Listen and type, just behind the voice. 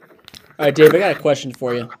All right, Dave, I got a question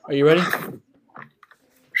for you. Are you ready?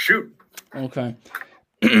 Shoot. Okay.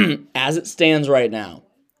 As it stands right now,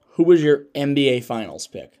 who was your NBA Finals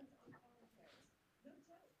pick?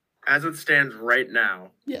 As it stands right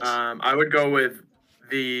now, Yes. I would go with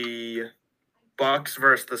the Bucks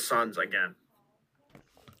versus the Suns again.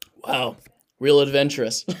 Wow. Real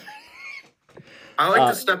adventurous. I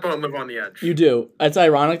like to step out and live on the edge. You do. It's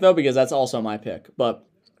ironic, though, because that's also my pick. But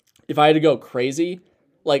if I had to go crazy,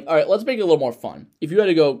 like, all right, let's make it a little more fun. If you had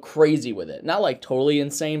to go crazy with it, not like totally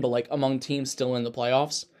insane, but like among teams still in the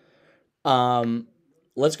playoffs,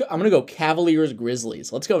 let's go. I'm gonna go Cavaliers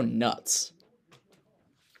Grizzlies. Let's go nuts.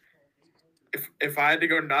 If I had to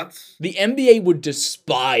go nuts, The NBA would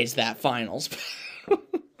despise that finals.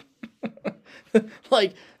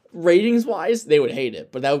 Like ratings wise, they would hate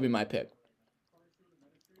it, but that would be my pick.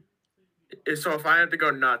 so if I had to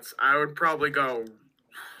go nuts, I would probably go.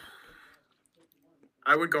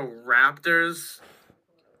 I would go Raptors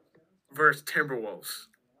versus Timberwolves.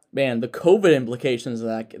 Man, the COVID implications of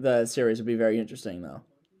that series would be very interesting, though.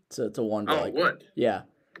 To wonder. Oh, it would. Yeah.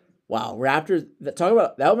 Wow, Raptors. Talk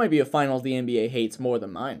about that. Might be a finals the NBA hates more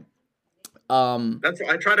than mine.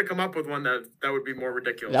 I try to come up with one that would be more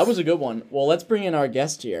ridiculous. That was a good one. Well, let's bring in our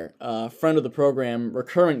guest here, friend of the program,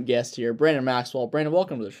 recurrent guest here, Brandon Maxwell. Brandon,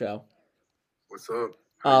 welcome to the show. What's up?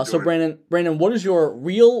 So Brandon, what is your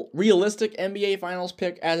realistic NBA Finals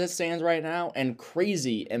pick as it stands right now, and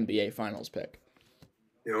crazy NBA Finals pick?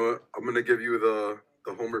 You know what? I'm gonna give you the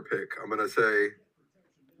homer pick. I'm gonna say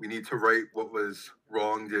we need to right what was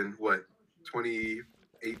wronged in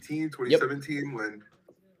 2018, 2017 when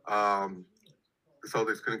the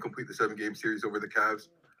Celtics couldn't complete the 7-game series over the Cavs.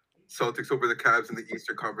 Celtics over the Cavs in the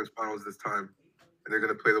Eastern Conference Finals this time, and they're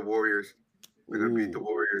gonna play the Warriors. They're gonna beat the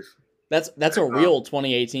Warriors. That's a real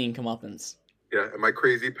 2018 comeuppance. Yeah, and my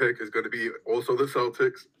crazy pick is going to be also the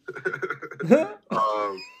Celtics. And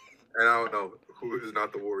I don't know who is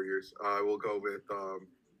not the Warriors. I will go with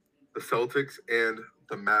the Celtics and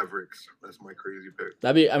the Mavericks. That's my crazy pick.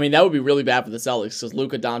 That would be really bad for the Celtics because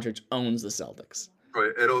Luka Doncic owns the Celtics.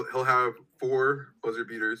 Right, he'll have 4 buzzer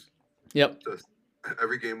beaters. Yep. Just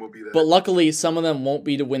every game will be that. But luckily, some of them won't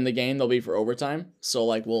be to win the game; they'll be for overtime.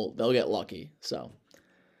 So they'll get lucky. So.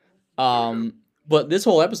 But this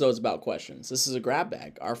whole episode is about questions. This is a grab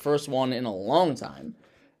bag, our first one in a long time.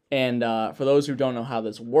 And for those who don't know how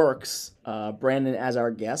this works, Brandon, as our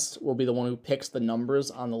guest, will be the one who picks the numbers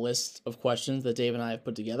on the list of questions that Dave and I have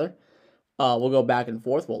put together. We'll go back and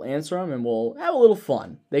forth. We'll answer them, and we'll have a little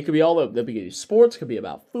fun. They could be they could be sports, could be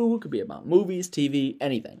about food, could be about movies, TV,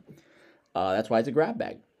 anything. That's why it's a grab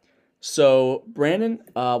bag. So, Brandon,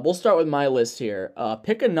 we'll start with my list here.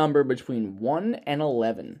 Pick a number between 1 and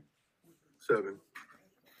 11. 7.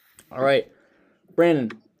 All right, Brandon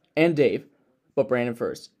and Dave, but Brandon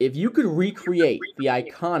first. If you could recreate the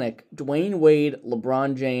iconic Dwayne Wade,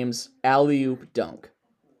 LeBron James alley-oop dunk,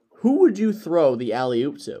 who would you throw the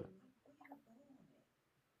alley-oop to?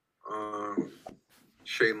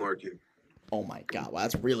 Shane Larkin. Oh my God, wow,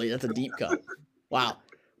 that's a deep cut. Wow,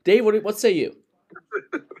 Dave, what say you?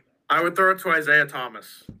 I would throw it to Isaiah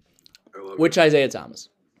Thomas. Which Isaiah Thomas?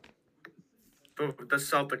 The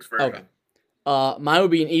Celtics version. Okay. Mine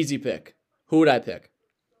would be an easy pick. Who would I pick?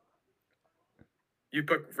 You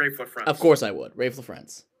pick Raef LaFrentz. Of course I would. Raef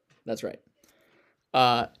LaFrentz. That's right.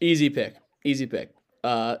 Easy pick.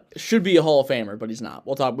 Should be a Hall of Famer, but he's not.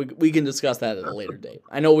 We'll talk. We can discuss that at a later date.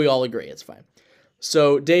 I know we all agree. It's fine.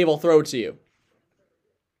 So, Dave, I'll throw it to you.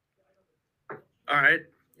 All right.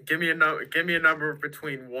 Give me a number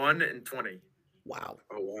between 1 and 20. Wow.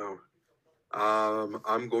 Oh, wow.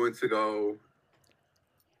 I'm going to go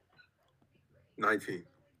 19.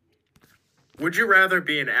 Would you rather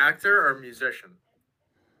be an actor or a musician?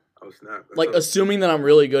 Oh, snap. Assuming that I'm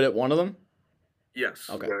really good at one of them? Yes.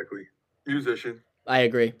 Okay. Exactly. Musician. I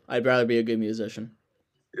agree. I'd rather be a good musician.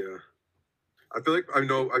 Yeah. I feel like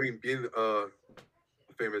being a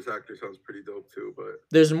famous actor sounds pretty dope too, but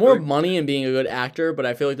there's more money in being a good actor, but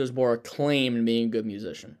I feel like there's more acclaim in being a good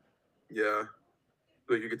musician. Yeah.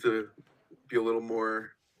 Like you get to be a little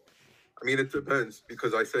more. I mean, it depends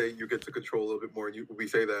because I say you get to control a little bit more, and we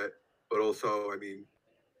say that, but also, I mean,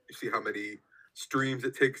 you see how many streams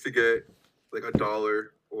it takes to get like $1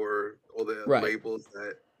 or all the labels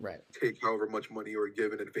that take however much money or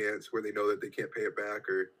give in advance where they know that they can't pay it back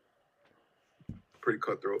or pretty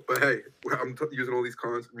cutthroat. But hey, I'm using all these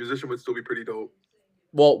cons. Musician would still be pretty dope.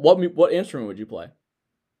 Well, what instrument would you play?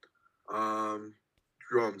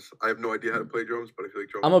 Drums. I have no idea how to play drums, but I feel like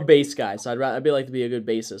drums. I'm a bass guy, so I'd like to be a good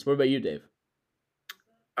bassist. What about you, Dave?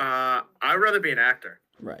 I'd rather be an actor.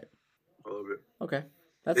 Right. I love it. Okay.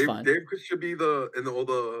 That's Dave, fine. Dave should be in all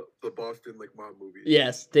the Boston like mob movies.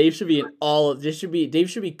 Yes, Dave should be in all of this. Dave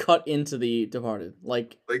should be cut into The Departed,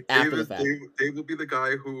 like Like after the fact. Dave will be the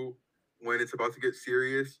guy who, when it's about to get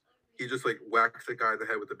serious, he just like whacks the guy in the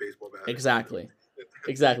head with a baseball bat. Exactly.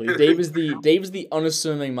 Dave is the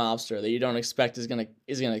unassuming mobster that you don't expect is gonna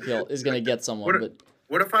get someone. But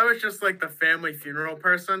What if I was just like the family funeral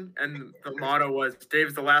person, and the motto was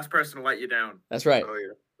Dave's the last person to let you down? that's right. Oh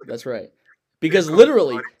yeah. That's right. Because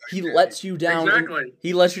literally, he lets you down. Exactly.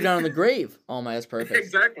 He lets you down in the grave. Oh my, that's perfect.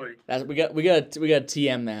 Exactly. We got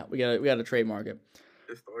TM that. We got to trademark it.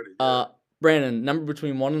 It started. Yeah. Brandon, number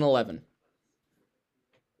between 1 and 11.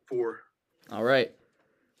 4. All right.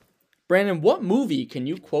 Brandon, what movie can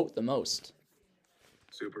you quote the most?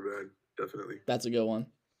 Superman, definitely. That's a good one.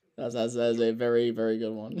 That's a very, very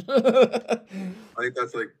good one. I think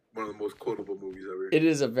that's like one of the most quotable movies ever. It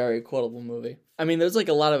is a very quotable movie. I mean, there's like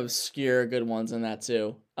a lot of obscure good ones in that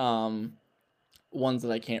too. Ones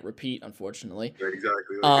that I can't repeat, unfortunately. Yeah,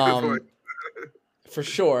 exactly. For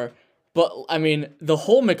sure. But I mean, the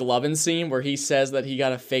whole McLovin scene where he says that he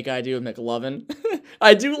got a fake ID with McLovin.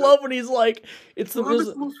 I do love when he's like, "It's the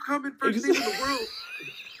most common first name in the world."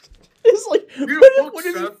 It's like, When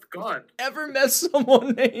did Seth God ever met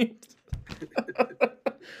someone named?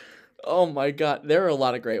 Oh my god, there are a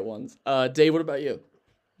lot of great ones. Dave, what about you?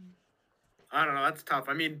 I don't know. That's tough.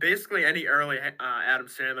 I mean, basically any early Adam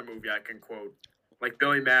Sandler movie I can quote, like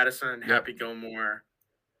Billy Madison, Happy Gilmore.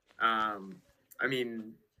 I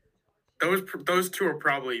mean, those two are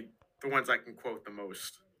probably the ones I can quote the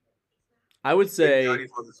most. I would say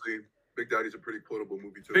Big Daddy's a pretty quotable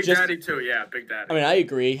movie too. Big Daddy too, yeah, Big Daddy. I mean, I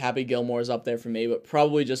agree. Happy Gilmore's up there for me, but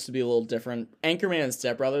probably just to be a little different. Anchorman and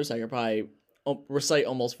Step Brothers, I could probably recite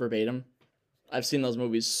almost verbatim. I've seen those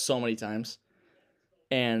movies so many times,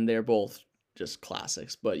 and they're both just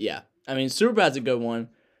classics. But yeah, I mean, Superbad's a good one.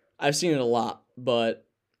 I've seen it a lot, but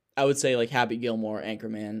I would say like Happy Gilmore,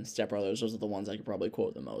 Anchorman, Step Brothers, those are the ones I could probably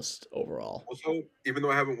quote the most overall. Also, even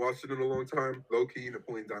though I haven't watched it in a long time, low key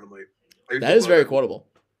Napoleon Dynamite. That is very quotable.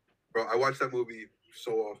 Bro, I watched that movie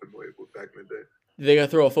so often back in the day. Did they go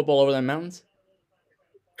throw a football over the mountains?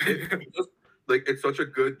 Like, it's such a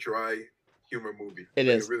good dry humor movie. It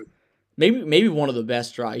is. Really, maybe one of the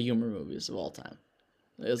best dry humor movies of all time.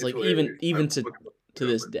 It's like hilarious. even to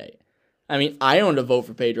this day. I mean, I owned a Vote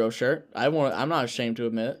for Pedro shirt. I'm not ashamed to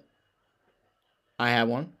admit it. I have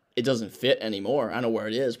one. It doesn't fit anymore. I know where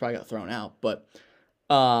it is. Probably got thrown out. But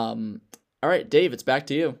all right, Dave, it's back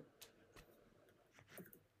to you.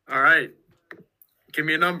 All right. Give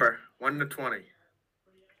me a number. 1 to 20.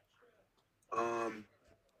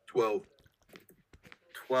 12.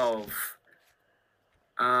 12.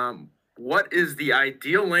 What is the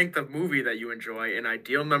ideal length of movie that you enjoy and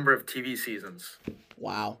ideal number of TV seasons?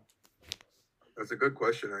 Wow. That's a good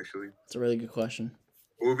question, actually. It's a really good question.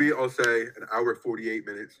 Movie, I'll say an hour 48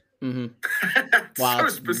 minutes. Mm-hmm. Wow,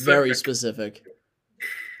 so it's very specific.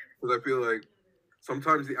 Because I feel like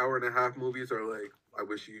sometimes the hour and a half movies are like, I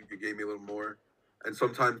wish you gave me a little more. And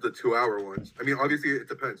sometimes the 2-hour ones. I mean, obviously, it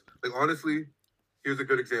depends. Like, honestly, here's a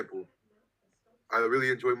good example. I really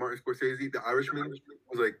enjoy Martin Scorsese. The Irishman was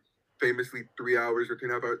like famously 3 hours or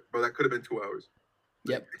 2.5 hours. But that could have been 2 hours.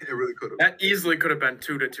 Yep. It really could have. That easily could have been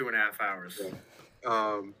 2 to 2.5 hours.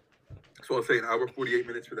 Yeah. So I'll say an hour 48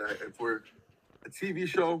 minutes for that. And for a TV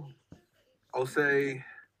show, I'll say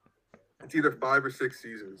it's either 5 or 6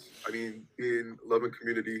 seasons. I mean, in Love and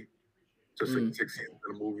Community, just like 6 seasons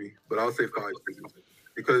in a movie. But I'll say 5 seasons.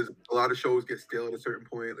 Because a lot of shows get stale at a certain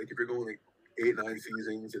point. Like if you're going like 8, 9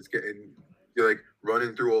 seasons, you're like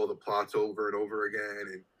running through all the plots over and over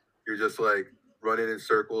again. And you're just like running in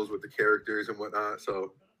circles with the characters and whatnot.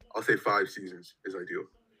 So I'll say 5 seasons is ideal.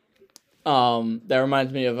 That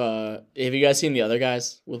reminds me of have you guys seen The Other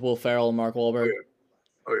Guys with Will Ferrell and Mark Wahlberg?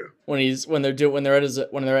 Oh yeah. When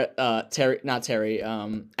they're at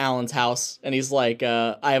Alan's house, and he's like,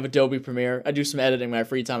 I have Adobe Premiere. I do some editing in my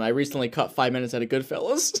free time. I recently cut 5 minutes out of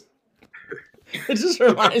Goodfellas. It just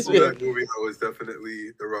reminds me. That movie was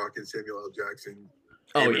definitely The Rock and Samuel L. Jackson.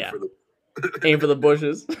 Oh yeah. Aim for the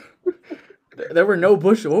bushes. There were no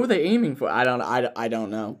bushes. What were they aiming for? I don't know. I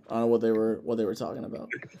don't know what they were talking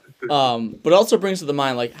about. But it also brings to the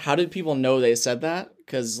mind, like, how did people know they said that?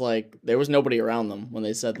 Because like there was nobody around them when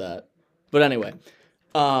they said that. But anyway,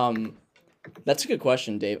 that's a good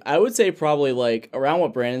question, Dave. I would say probably like around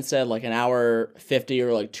what Brandon said, like an hour 50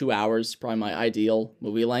 or like 2 hours, probably my ideal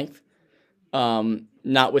movie length.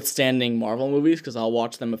 Notwithstanding Marvel movies, because I'll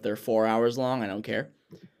watch them if they're 4 hours long. I don't care.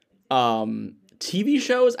 TV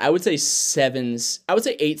shows, I would say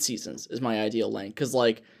 8 seasons is my ideal length. Because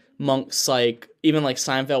like Monk, Psych, even like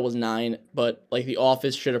Seinfeld was 9, but like The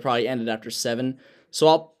Office should have probably ended after 7. So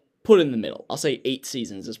I'll put it in the middle. I'll say 8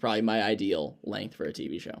 seasons is probably my ideal length for a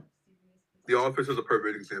TV show. The Office is a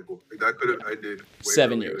perfect example. Like, that could have ended way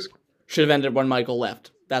 7 earlier. years. Should have ended when Michael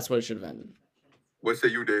left. That's what it should have ended. What say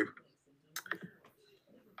you, Dave?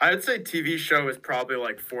 I'd say TV show is probably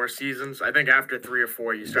like 4 seasons. I think after 3 or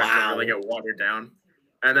 4, you start to really get watered down.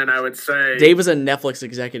 And then I would say Dave is a Netflix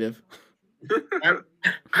executive.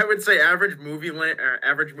 I would say average movie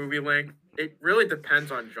length. It really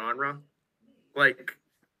depends on genre. Like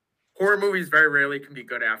horror movies very rarely can be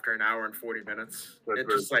good after an hour and 40 minutes. That's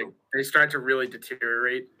It's just very like they start to really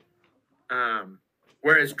deteriorate.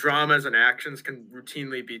 Whereas dramas and actions can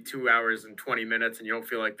routinely be 2 hours and 20 minutes, and you don't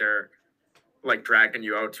feel like they're like dragging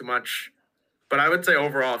you out too much. But I would say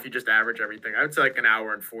overall, if you just average everything, I would say like an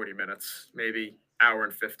hour and 40 minutes, maybe hour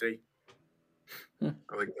and 50.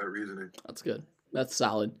 I like that reasoning. That's good. That's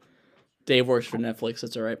solid. Dave works for Netflix.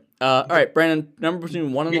 That's all right. All right, Brandon, number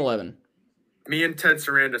between 1 and 11. Me and Ted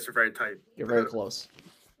Sarandis are very tight. You're very close.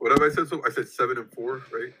 What have I said? So I said 7 and 4,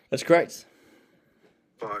 right? That's correct.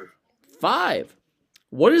 5. 5.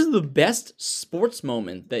 What is the best sports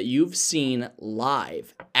moment that you've seen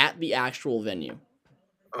live at the actual venue?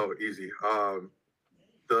 Oh, easy.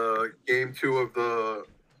 The game 2 of the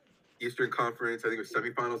Eastern Conference, I think it was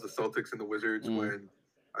semifinals, the Celtics and the Wizards, when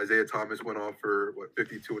Isaiah Thomas went off for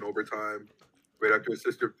 52 in overtime, right after his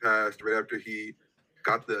sister passed, right after he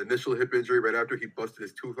got the initial hip injury, right after he busted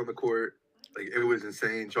his tooth on the court. Like, it was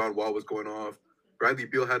insane. John Wall was going off. Bradley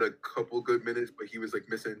Beal had a couple good minutes, but he was like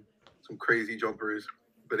missing some crazy jumpers.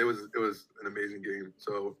 But it was an amazing game.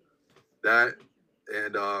 So that,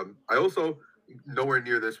 and I also, nowhere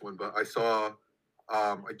near this one, but I saw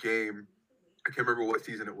a game. I can't remember what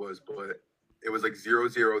season it was, but it was like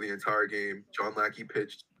 0-0 the entire game. John Lackey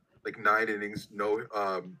pitched like 9 innings,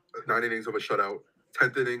 9 innings of a shutout.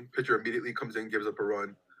 10th inning, pitcher immediately comes in, gives up a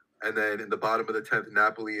run. And then in the bottom of the 10th,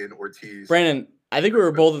 Napoli and Ortiz. Brandon, I think we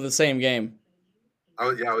were both at the same game. I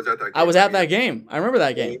was at that game. I was at that game. I remember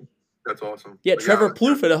that game. That's awesome. Yeah, But Trevor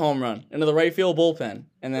Plouffe hit a home run into the right field bullpen.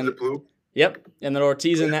 And Was then, it Blue? yep, and then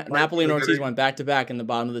Ortiz and Yeah, Napoli and Mike, Ortiz went back-to-back in the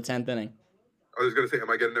bottom of the 10th inning. I was going to say, am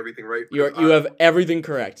I getting everything right? You Because have everything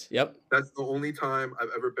correct. Yep. That's the only time I've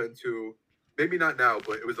ever been to, maybe not now,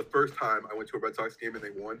 but it was the first time I went to a Red Sox game and they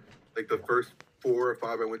won. Like the first 4 or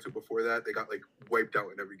 5 I went to before that, they got like wiped out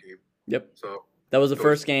in every game. Yep. So That was the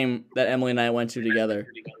first game that Emily and I went to together.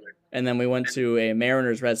 And then we went to a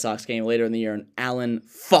Mariners-Red Sox game later in the year, and Alan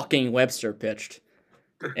fucking Webster pitched.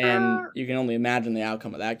 And you can only imagine the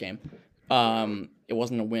outcome of that game. It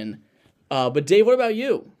wasn't a win. But Dave, what about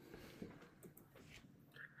you?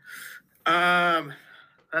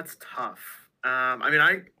 That's tough. I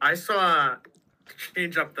mean, I saw, to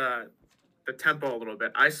change up the tempo a little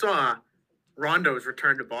bit, I saw Rondo's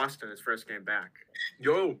return to Boston his first game back.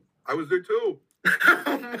 Yo, I was there too.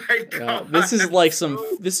 Oh my god. This is like some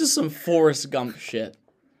Forrest Gump shit.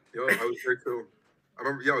 Yo, I was there too. I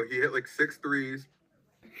remember, he hit like 6 threes,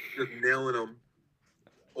 just nailing them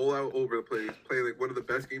all out over the place, playing like one of the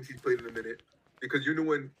best games he's played in a minute. Because you knew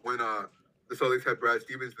when the Celtics had Brad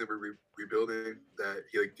Stevens, they were rebuilding, that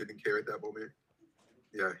he like didn't care at that moment.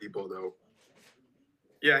 Yeah, he balled out.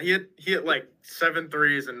 Yeah, he hit like 7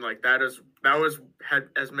 threes, and like that had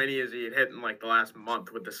as many as he had hit in like the last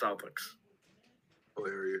month with the Celtics.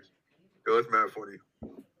 Hilarious. Yo, that's mad funny.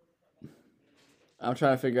 I'm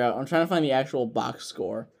trying to find the actual box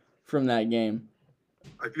score from that game.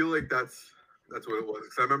 I feel like that's what it was.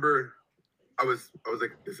 Because I remember I was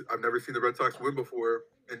like, I've never seen the Red Sox win before,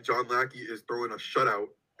 and John Lackey is throwing a shutout,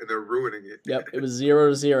 and they're ruining it. Yep, it was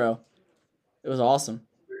 0-0. It was awesome.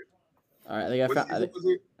 All right, I think I found. What was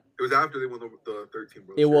it? It was after they won the 13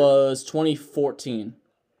 World It Series. was 2014.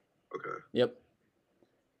 Okay. Yep.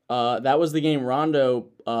 That was the game. Rondo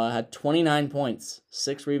had 29 points,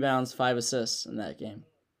 6 rebounds, 5 assists in that game.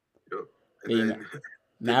 Yep. And Being then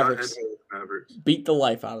Mavericks Mavericks. beat the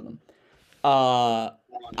life out of them.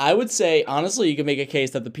 I would say, honestly, you could make a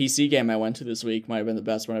case that the PC game I went to this week might have been the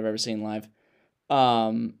best one I've ever seen live.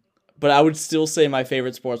 But I would still say my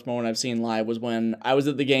favorite sports moment I've seen live was when I was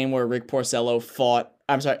at the game where Rick Porcello fought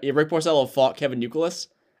Kevin Youkilis.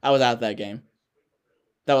 I was at that game.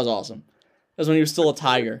 That was awesome. That was when he was still a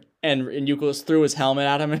Tiger, and Youkilis threw his helmet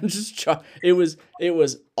at him and just it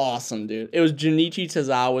was awesome, dude. It was Junichi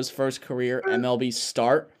Tazawa's first career MLB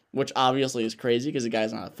start, which obviously is crazy because the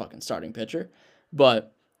guy's not a fucking starting pitcher,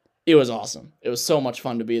 but it was awesome. It was so much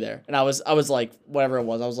fun to be there, and I was like, whatever it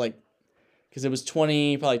was, I was like, because it was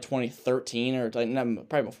probably 2013 or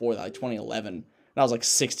probably before that, like 2011. And I was like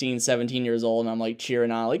 16, 17 years old, and I'm like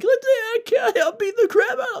cheering on, like, I'll beat the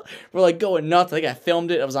crap out. We're like going nuts. I think I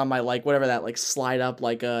filmed it. It was on my like whatever that like slide up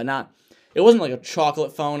like not. It wasn't like a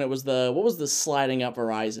chocolate phone. It was what was the sliding up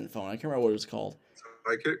Verizon phone? I can't remember what it was called.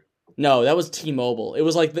 Sidekick? No, that was T-Mobile. It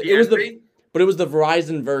was like The Envy? but it was the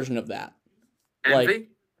Verizon version of that. Envy? Like,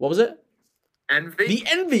 what was it? Envy? The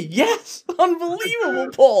Envy. Yes, unbelievable,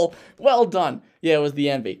 Paul. Well done. Yeah, it was the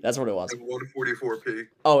Envy. That's what it was. And 144p.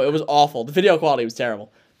 Oh, it was awful. The video quality was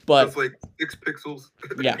terrible. But That's like 6 pixels.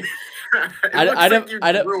 yeah, I'd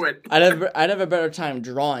I'd have a better time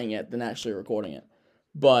drawing it than actually recording it.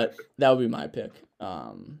 But that would be my pick.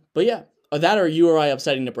 But yeah, that or you or I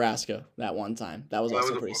upsetting Nebraska that one time. That was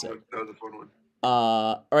also pretty sick. That was a fun one.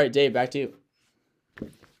 All right, Dave, back to you.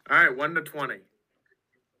 All right, 1 to 20.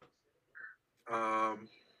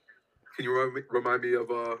 Can you remind me of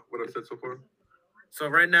what I've said so far? So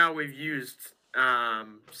right now we've used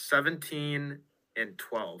 17 and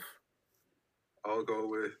 12. I'll go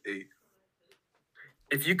with 8.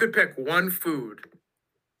 If you could pick one food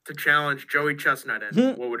to challenge Joey Chestnut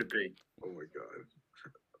in, what would it be? Oh my god.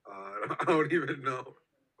 I don't even know.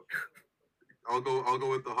 I'll go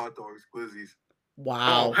with the hot dogs, Glizzies.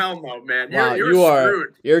 Wow. Oh hell no, man! Wow, You're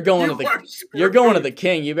screwed. You're going You to are you're going to screwed. the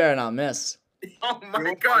king. You better not miss. Oh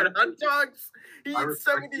my god, hot dogs! He I eats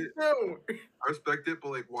respect 72. I respect it, but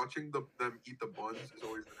like watching them eat the buns is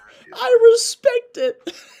always the nastiest. I respect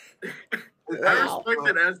it. I Wow. respect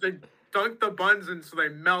it as they dunk the buns in so they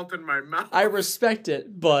melt in my mouth. I respect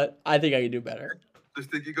it, but I think I can do better.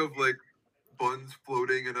 Just thinking of like buns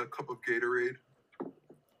floating in a cup of Gatorade.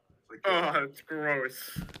 Like Oh, it's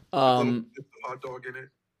gross. a hot dog in it.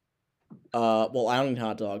 Well, I don't eat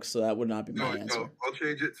hot dogs, so that would not be my No, answer. I'll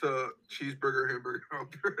change it to cheeseburger, hamburger.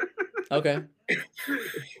 Okay.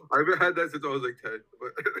 I haven't had that since I was like 10.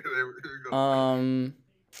 But there we go.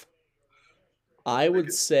 I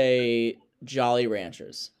would say Jolly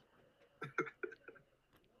Ranchers.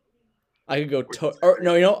 I could go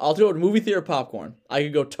no, I'll do it with movie theater popcorn. I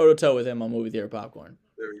could go toe to toe with him on movie theater popcorn.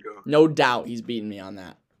 There you go. No doubt he's beating me on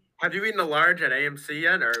that. Have you eaten a large at AMC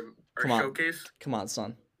yet or Come on. Showcase? Come on,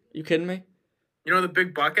 son. You kidding me? You know the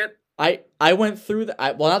big bucket? I went through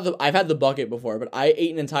I've had the bucket before, but I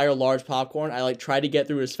ate an entire large popcorn. I like tried to get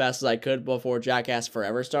through it as fast as I could before Jackass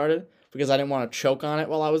Forever started because I didn't want to choke on it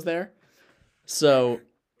while I was there. So,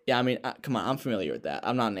 yeah, I mean, come on, I'm familiar with that.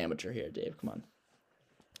 I'm not an amateur here, Dave. Come on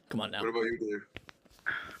now. What about you, Dave?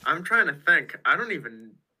 I'm trying to think. I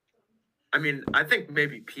think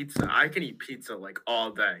maybe pizza. I can eat pizza like all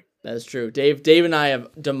day. That is true. Dave and I have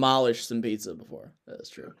demolished some pizza before. That is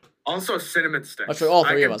true. Also cinnamon sticks. That's right, all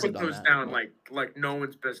three I of can us have put done those that. down Yeah. like no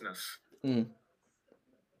one's business. You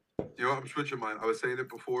know what? I'm switching mine. I was saying it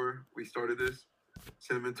before we started this.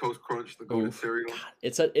 Cinnamon Toast Crunch, the golden Oof. cereal.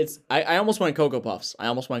 I almost went Cocoa Puffs.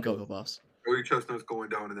 Joey Chestnut's going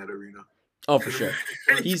down in that arena. Oh, for sure.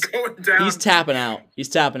 He's going down. He's tapping out.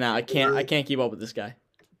 I can't keep up with this guy.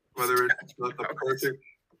 Whether it's the perfect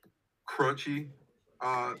crunchy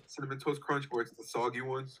Cinnamon Toast Crunch or it's the soggy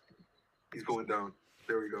ones, he's going down.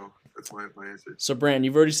 There we go. That's my answer. So, Brand,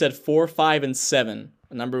 you've already said 4, 5, and 7.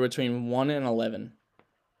 A number between 1 and 11.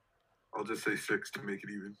 I'll just say 6 to make it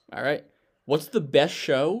even. All right. What's the best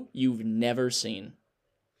show you've never seen?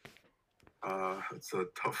 It's a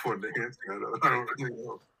tough one to answer. I don't really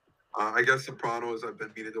know. I guess Sopranos. I've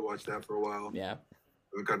been meaning to watch that for a while. Yeah.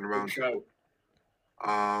 I've gotten around Good show.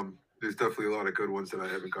 to. There's definitely a lot of good ones that I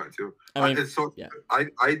haven't gotten to. I mean, yeah. yeah.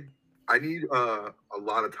 I need a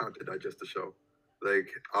lot of time to digest the show. Like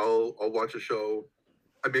I'll watch a show.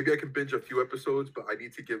 Maybe I can binge a few episodes, but I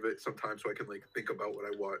need to give it some time so I can like think about what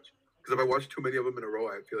I watch. Because if I watch too many of them in a row,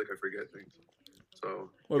 I feel like I forget things. So.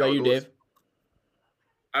 What about you, Dave?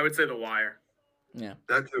 I would say The Wire. Yeah.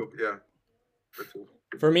 That too. Yeah. That too.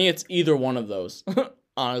 For me, it's either one of those,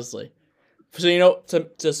 honestly. So,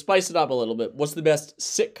 to spice it up a little bit, what's the best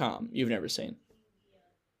sitcom you've never seen?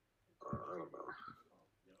 I don't know.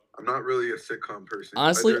 I'm not really a sitcom person.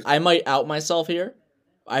 Honestly, I might out myself here.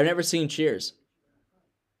 I've never seen Cheers.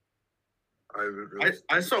 I haven't really.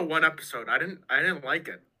 I saw one episode. I didn't like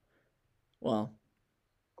it. Well,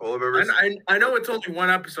 All I've ever. I know it's only one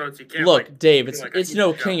episode, so you can't. look, Dave, it's it's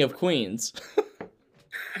no King of Queens.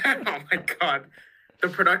 Oh my god, the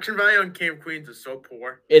production value on King of Queens is so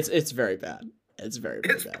poor. It's very bad. It's very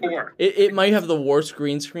It's bad. poor. It might have the worst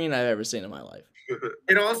green screen I've ever seen in my life.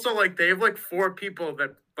 It also they have 4 people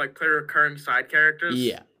that play recurring side characters.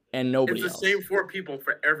 Yeah, and nobody It's the else. same 4 people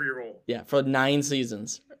for every role. Yeah, for 9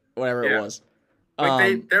 seasons, whatever Yeah. it was.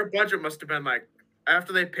 Their budget must have been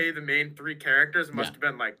after they pay the main 3 characters, it must Yeah.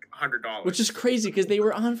 have been $100. Which is crazy because they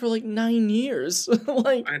were on for 9 years.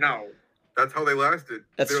 I know. That's how they lasted.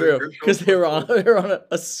 That's They're like, true "Your because show's they were on supposed they were on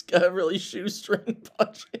a really shoestring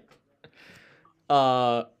budget.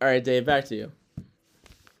 All right, Dave, back to you.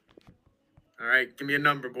 All right, give me a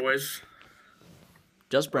number, boys.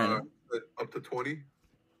 Just to, Brandon. up to 20.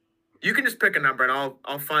 You can just pick a number, and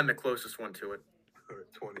I'll find the closest one to it. All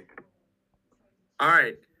right, 20. All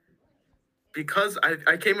right. Because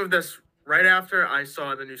I came with this right after I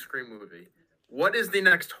saw the new Scream movie. What is the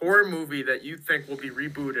next horror movie that you think will be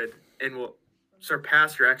rebooted and will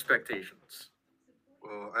surpass your expectations?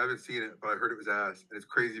 Well, I haven't seen it, but I heard it was ass, and it's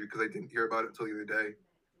crazy because I didn't hear about it until the other day.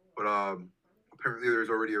 But apparently there's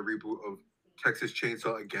already a reboot of Texas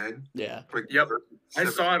Chainsaw again. Yeah. Like, Yep. I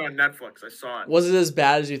 7. saw it on Netflix. I saw it. Was it as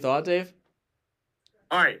bad as you thought, Dave?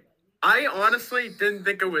 All right. I honestly didn't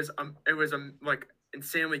think it was like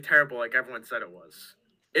insanely terrible like everyone said it was.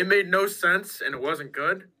 It made no sense and it wasn't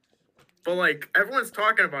good. But like everyone's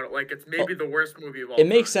talking about it like it's maybe the worst movie of all It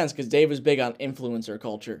makes time. sense because Dave was big on influencer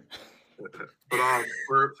culture. But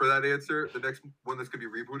for that answer, the next one that's gonna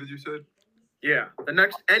be rebooted, you said? Yeah. The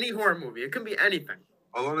next any horror movie. It can be anything.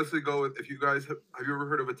 I'll honestly go with, if you guys have you ever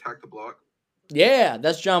heard of Attack the Block? Yeah,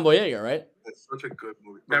 that's John Boyega, right? It's such a good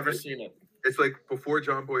movie. Never seen it. It's like before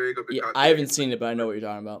John Boyega. Yeah, I haven't seen it, but I know what you're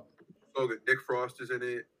talking about. So good. Nick Frost is in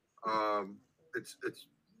it. It's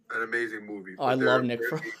an amazing movie. Oh, I But love they're Nick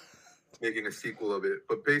Frost. making a sequel of it.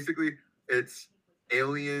 But basically, it's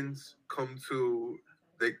aliens come to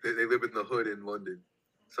they live in the hood in London.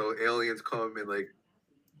 So aliens come and like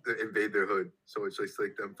they invade their hood. So it's just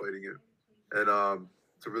like them fighting it. And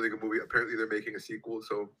it's a really good movie. Apparently they're making a sequel,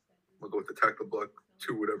 so I'm gonna go with Attack the Block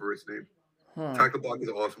 2, whatever its name. Huh. Attack the Block is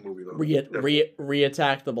an awesome movie though.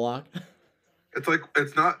 Re-attack the block. It's like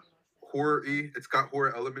it's not horror-y. It's got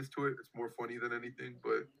horror elements to it. It's more funny than anything,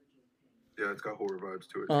 but yeah, it's got horror vibes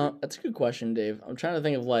to it. Too. That's a good question, Dave. I'm trying to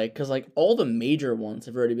think of like, cause like all the major ones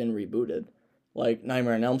have already been rebooted, like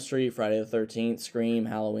Nightmare on Elm Street, Friday the 13th, Scream,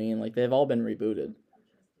 Halloween. Like they've all been rebooted.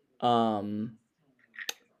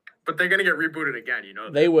 But they're gonna get rebooted again, you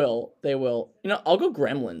know. They will. They will. You know, I'll go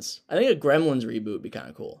Gremlins. I think a Gremlins reboot would be kind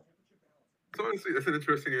of cool. So honestly, that's an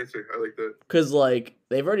interesting answer. I like that. Cause like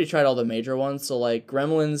they've already tried all the major ones, so like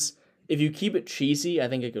Gremlins, if you keep it cheesy, I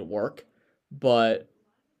think it could work. But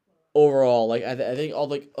overall, like I think all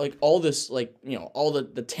like all this like you know all the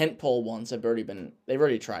tentpole ones they've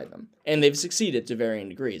already tried them and they've succeeded to varying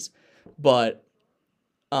degrees. But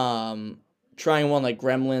trying one like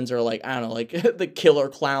Gremlins or like I don't know like the Killer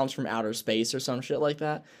Clowns from Outer Space or some shit like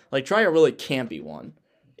that. Like try a really campy one.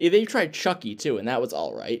 They tried Chucky too, and that was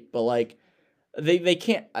all right. But like. They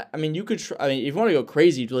can't. I mean, you could. I mean, if you want to go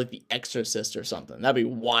crazy, do like The Exorcist or something. That'd be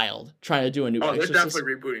wild. Trying to do a new. Oh, Exorcist. they're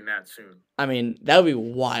definitely rebooting that soon. I mean, that would be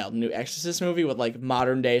wild. New Exorcist movie with like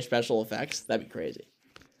modern day special effects. That'd be crazy.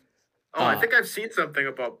 Oh, I think I've seen something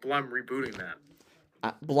about Blum rebooting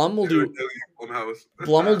that. Blum will do.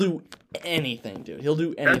 Blum will do anything, dude. He'll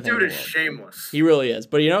do anything. That dude is shameless. He really is.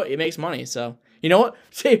 But you know, it makes money. So you know what?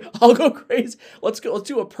 Say, I'll go crazy. Let's go. Let's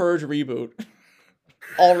do a Purge reboot.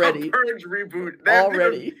 Already. Purge reboot.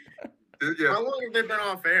 Already. Yeah. How long have they been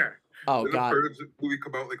off air? Oh Did the God. Purge movie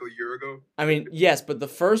come out like a year ago? I mean, yes, but the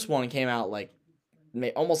first one came out like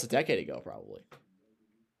almost a decade ago, probably.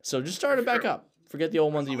 So just start it back up. Forget the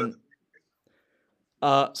old ones even.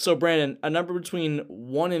 So Brandon, a number between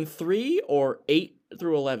 1 and 3 or 8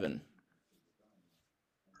 through 11?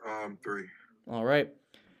 3. All right.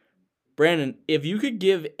 Brandon, if you could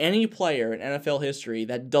give any player in NFL history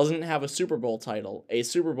that doesn't have a Super Bowl title,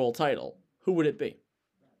 who would it be?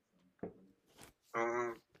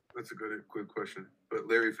 That's a good question. But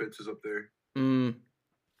Larry Fitz is up there.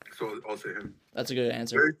 So I'll say him. That's a good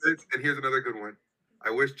answer. Larry Fitz, and here's another good one.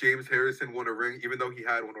 I wish James Harrison won a ring, even though he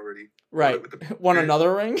had one already. Right. Won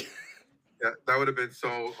another ring? Yeah, that would have been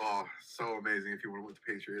so amazing if he would have won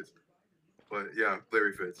the Patriots. But yeah,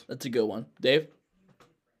 Larry Fitz. That's a good one. Dave?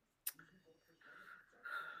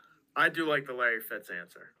 I do like the Larry Fitz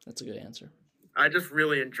answer. That's a good answer. I just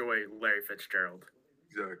really enjoy Larry Fitzgerald.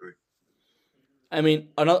 Exactly. I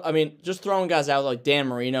mean, just throwing guys out like Dan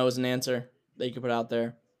Marino is an answer that you could put out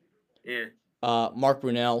there. Yeah. Mark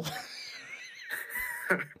Brunell.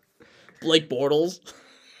 Blake Bortles.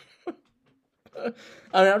 I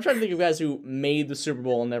mean, I'm trying to think of guys who made the Super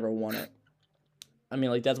Bowl and never won it. I mean,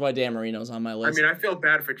 like, that's why Dan Marino's on my list. I mean, I feel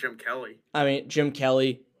bad for Jim Kelly. I mean, Jim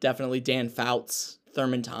Kelly, definitely Dan Fouts,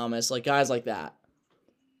 Thurman Thomas, like, guys like that.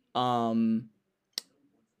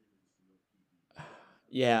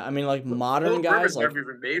 Yeah, I mean, like, modern guys, like, never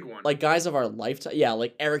even made one. Like, guys of our lifetime. Yeah,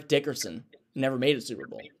 like Eric Dickerson, never made a Super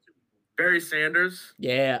Bowl. Barry Sanders.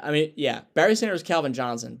 Yeah, I mean, yeah. Barry Sanders, Calvin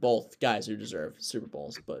Johnson, both guys who deserve Super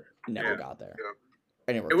Bowls, but never got there. Yeah.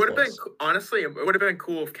 anywhere It would have been close. honestly. It would have been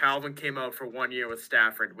cool if Calvin came out for 1 year with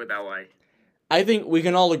Stafford with LA. I think we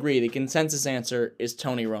can all agree the consensus answer is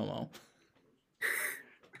Tony Romo.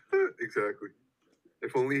 Exactly.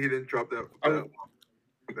 If only he didn't drop that field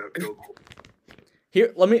goal.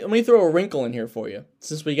 Here, let me throw a wrinkle in here for you,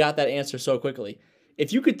 since we got that answer so quickly.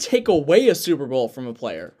 If you could take away a Super Bowl from a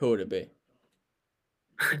player, who would it be?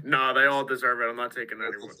 No, they all deserve it. I'm not taking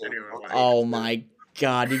anyone away. Oh my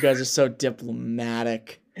God, you guys are so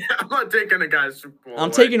diplomatic. I'm not taking a guy's Super Bowl.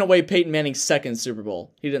 I'm taking away Peyton Manning's second Super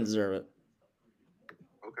Bowl. He didn't deserve it.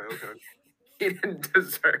 Okay. He didn't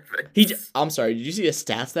deserve it. I'm sorry. Did you see the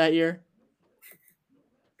stats that year,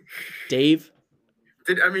 Dave?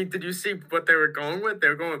 Did you see what they were going with? They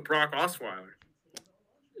were going with Brock Osweiler.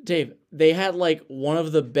 Dave, they had like one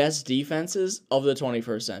of the best defenses of the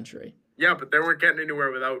 21st century. Yeah, but they weren't getting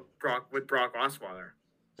anywhere without Brock Osweiler.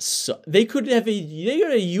 So they could have a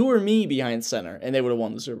you or me behind center, and they would have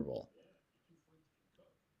won the Super Bowl.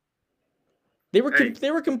 They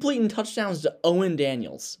were completing touchdowns to Owen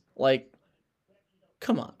Daniels. Like,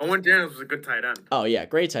 come on. Owen Daniels was a good tight end. Oh yeah,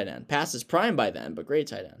 great tight end. Past his prime by then, but great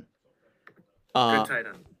tight end. Good tight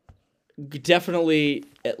end. Definitely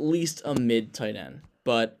at least a mid tight end.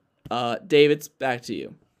 But Dave, it's back to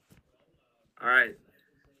you. All right.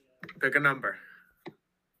 Pick a number.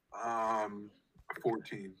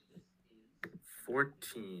 14.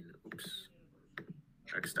 14. Oops.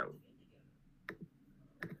 Next out.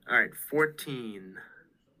 All right, 14.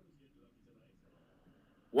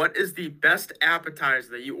 What is the best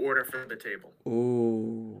appetizer that you order from the table?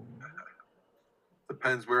 Ooh.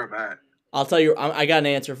 Depends where I'm at. I'll tell you, I got an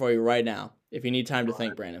answer for you right now. If you need time to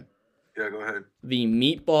think, Brandon. Yeah, go ahead. The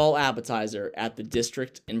meatball appetizer at the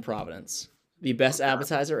District in Providence. The best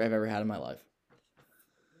appetizer I've ever had in my life.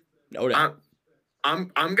 No doubt.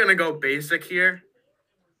 I'm gonna go basic here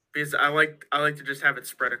because I like to just have it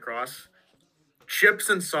spread across. Chips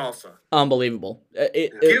and salsa. Unbelievable.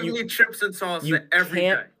 Give me chips and salsa every day.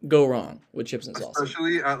 You can't go wrong with chips and salsa.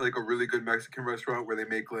 Especially at like a really good Mexican restaurant where they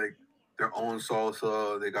make like their own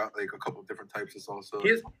salsa. They got like a couple different types of salsa.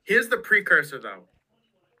 Here's the precursor though.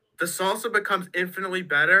 The salsa becomes infinitely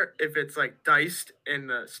better if it's like diced and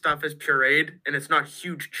the stuff is pureed and it's not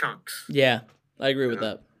huge chunks. Yeah, I agree with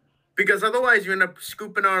that. Because otherwise you end up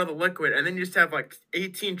scooping out of the liquid and then you just have like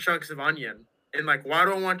 18 chunks of onion. And like, why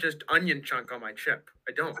do I want just onion chunk on my chip?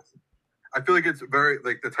 I don't. I feel like it's very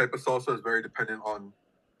like the type of salsa is very dependent on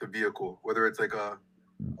the vehicle, whether it's like a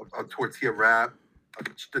tortilla wrap, a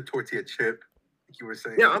tortilla chip, like you were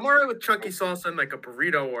saying. Yeah, I'm alright with chunky salsa in like a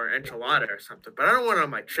burrito or enchilada or something, but I don't want it on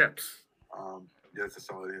my chips. Yeah, that's a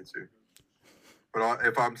solid answer. But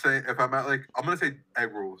if I'm at like, I'm gonna say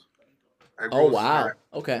egg rolls. Egg rolls wow.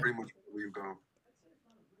 Okay. Pretty much wherever you go.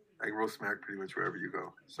 Egg rolls smack pretty much wherever you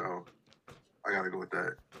go. So I gotta go with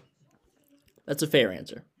that. That's a fair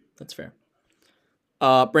answer. That's fair.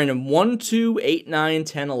 Brandon, 1, 2, 8, 9,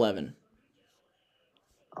 10, 11.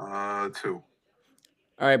 2. All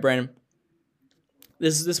right, Brandon.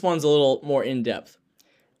 This one's a little more in depth.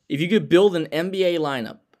 If you could build an NBA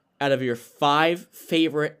lineup out of your 5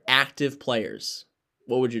 favorite active players,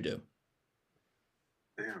 what would you do?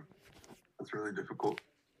 Damn, that's really difficult.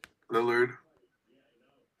 Lillard.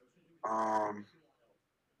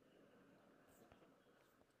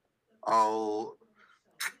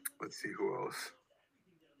 Let's see who else.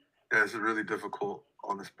 Yeah, this is really difficult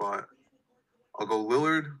on the spot. I'll go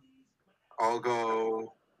Lillard. I'll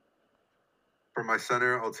go for my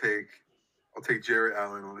center. I'll take Jarrett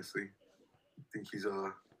Allen. Honestly, I think he's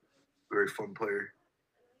a very fun player,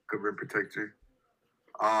 good rim protector.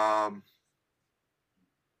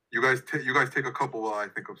 You guys take a couple while I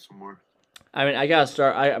think of some more. I mean, I gotta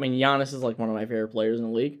start. I mean, Giannis is like one of my favorite players in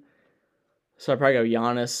the league, so I probably go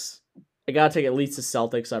Giannis. I gotta take at least the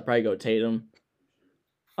Celtics. So I probably go Tatum.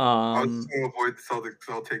 I was just gonna avoid the Celtics.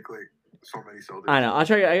 So I'll take like so many Celtics. I know. I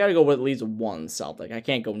gotta go with at least one Celtic. I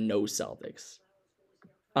can't go no Celtics.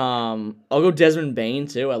 I'll go Desmond Bane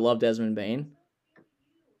too. I love Desmond Bane.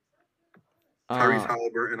 Tyrese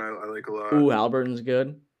Halliburton, I like a lot. Ooh, Halliburton's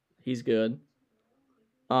good. He's good.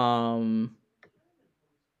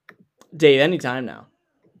 Dave, anytime now.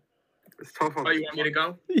 It's tough on. Oh, you want me to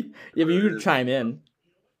go? Yeah, but you can chime in.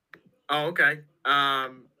 Oh, okay.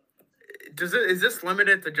 Is this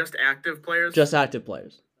limited to just active players? Just active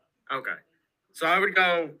players. Okay. So I would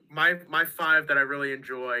go my 5 that I really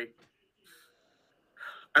enjoy.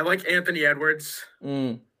 I like Anthony Edwards. That's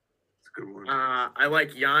a good one. I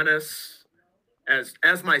like Giannis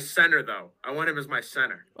as my center though. I want him as my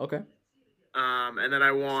center. Okay. And then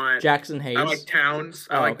I want Jackson Hayes. I like Towns.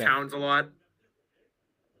 I like Towns a lot.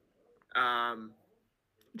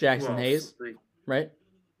 Jackson Hayes, right?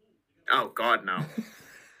 Oh God, no.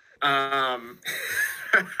 Um,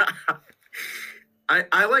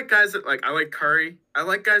 I like guys that I like Curry. I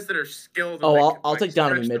like guys that are skilled. Oh, And I'll take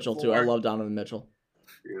Donovan stretch the Mitchell too. I floor. love Donovan Mitchell.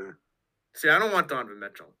 Yeah. See, I don't want Donovan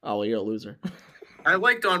Mitchell. Oh, well, you're a loser. I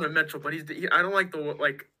like Donovan Mitchell, but I don't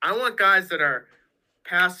like I want guys that are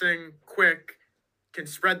passing, quick, can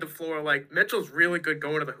spread the floor. Like Mitchell's really good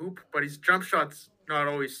going to the hoop, but his jump shot's not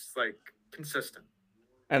always consistent.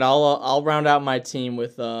 And I'll round out my team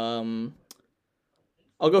with I'll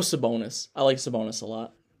go Sabonis. I like Sabonis a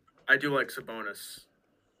lot. I do like Sabonis.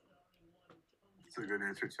 That's a good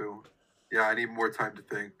answer too. Yeah, I need more time to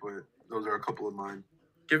think, but those are a couple of mine.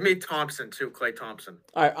 Give me Thompson too, Klay Thompson.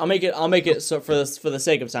 All right, I'll make it so for the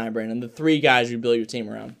sake of time, Brandon. The 3 guys you build your team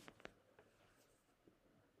around.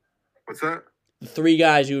 What's that? The 3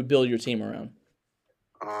 guys you would build your team around.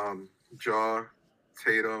 Ja,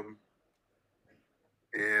 Tatum,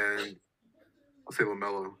 and I'll say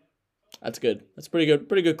LaMelo. That's good. That's pretty good.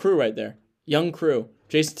 Pretty good crew right there. Young crew.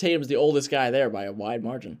 Jason Tatum's the oldest guy there by a wide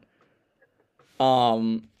margin.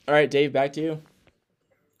 All right, Dave, back to you.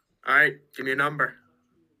 All right, give me a number.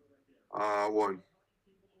 1.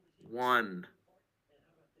 1.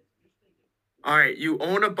 All right, you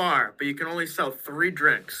own a bar, but you can only sell 3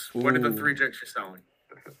 drinks. What are the Ooh. 3 drinks you're selling?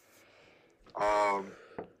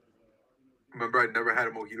 Remember I never had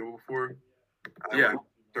a mojito before? I went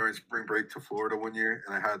during spring break to Florida one year,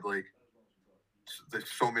 and I had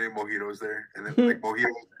there's so many mojitos there, and then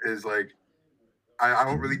mojito is I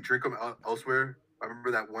don't really drink them elsewhere. I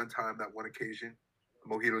remember that one time, that one occasion,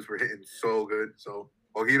 mojitos were hitting so good. So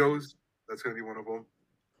mojitos, that's gonna be one of them.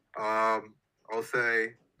 I'll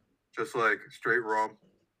say just straight rum.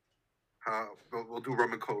 We'll do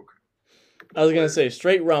rum and Coke. I was gonna say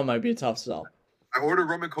straight rum might be a tough sell. I order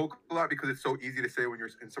rum and Coke a lot because it's so easy to say when you're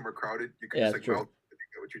in somewhere crowded. You can just true. mouth and you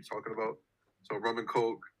get what you're talking about. So rum and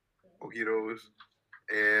Coke, mojitos,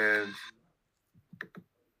 and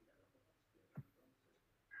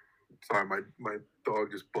sorry, my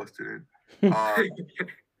dog just busted in.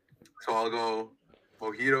 So I'll go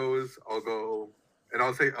mojitos. And I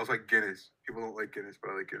was like Guinness. People don't like Guinness,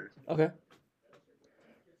 but I like Guinness. Okay.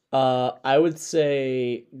 I would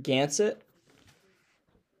say Gansett.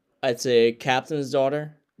 I'd say Captain's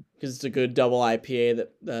Daughter because it's a good double IPA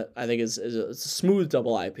that I think is it's a smooth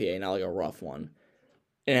double IPA, not like a rough one.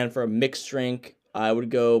 And for a mixed drink, I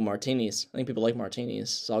would go martinis. I think people like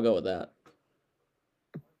martinis, so I'll go with that.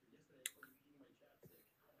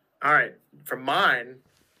 All right, for mine,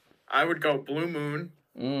 I would go Blue Moon.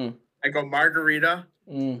 I go Margarita.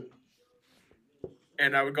 And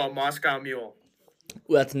I would go Moscow Mule.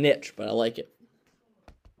 Well, that's niche, but I like it.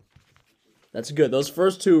 That's good. Those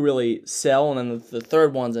first 2 really sell, and then the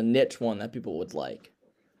third one's a niche one that people would like.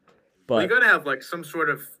 But you gotta have some sort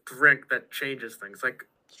of drink that changes things.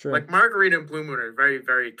 It's true. Like Margarita and Blue Moon are very,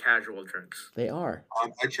 very casual drinks. They are.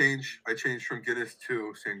 I changed from Guinness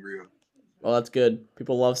to Sangria. Well, that's good.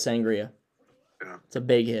 People love sangria. Yeah, it's a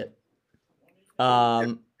big hit.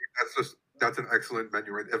 That's an excellent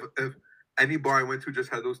menu, right? If any bar I went to just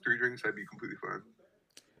had those 3 drinks, I'd be completely fine.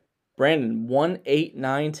 Brandon, 1, 8,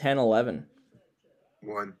 9, 10, 11.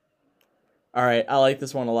 1. All right, I like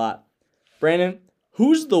this one a lot. Brandon,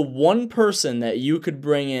 who's the one person that you could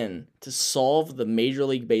bring in to solve the Major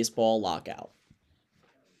League Baseball lockout?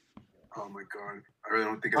 Oh my God, I really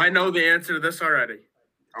don't think I know the answer to this already.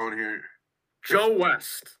 I want to hear it. Joe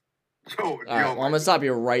West. All right, well, I'm gonna stop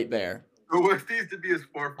you right there. Joe West needs to be as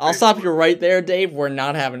far. I'll stop you right there, Dave. We're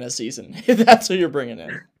not having a season if that's who you're bringing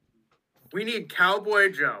in. We need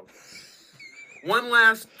Cowboy Joe. One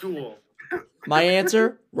last duel. My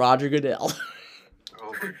answer, Roger Goodell.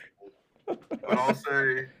 Oh, but I'll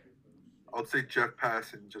say Jeff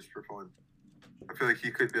Passan just for fun. I feel like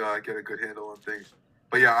he could get a good handle on things.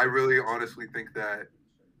 But yeah, I really honestly think that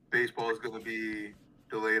baseball is going to be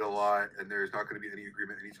delayed a lot, and there's not going to be any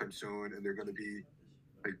agreement anytime soon, and they're going to be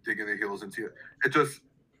digging their heels into it. It just,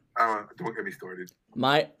 don't get me started.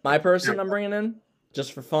 My person I'm bringing in,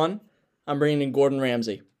 just for fun, I'm bringing in Gordon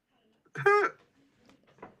Ramsay.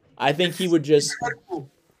 I think he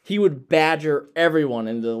would badger everyone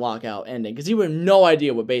into the lockout ending because he would have no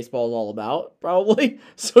idea what baseball is all about, probably.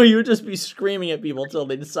 So he would just be screaming at people until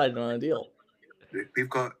they decided on a deal. We've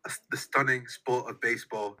got the stunning sport of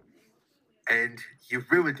baseball, and you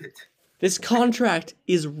ruined it. This contract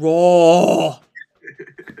is raw.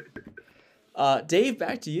 Dave,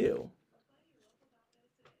 back to you.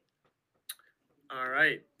 All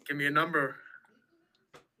right, give me a number.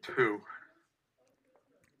 2.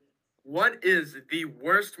 What is the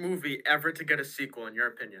worst movie ever to get a sequel, in your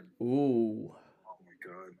opinion? Ooh. Oh my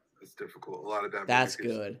God, that's difficult. A lot of that. That's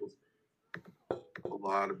good. A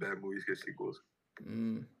lot of bad movies get sequels.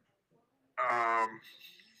 Mm.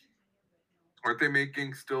 Aren't they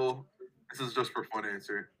making still? This is just for fun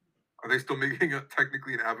answer. Are they still making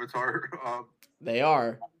technically an Avatar They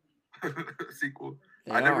are. sequel?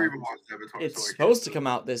 They I never are. even watched Avatar. It's so I can't supposed to say. come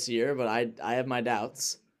out this year, but I have my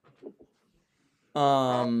doubts.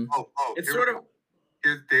 It's here sort we of go.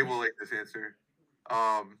 Here's Dave will like this answer.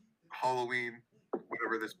 Halloween,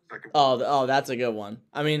 whatever this second. one was. Oh, that's a good one.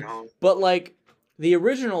 I mean, You know? but like the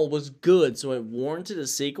original was good, so it warranted a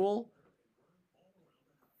sequel.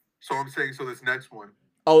 So I'm saying, so this next one.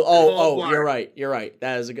 Paul You're Blart. right. You're right.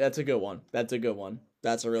 That's a good one. That's a good one.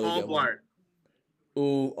 That's a really Paul good one. Blart.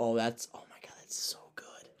 Ooh, oh my god, that's so good.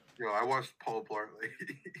 Yo, I watched Paul Blart. Like,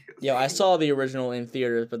 Yo, I saw the original in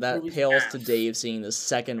theaters, but that Movie's pales to ass. Dave seeing the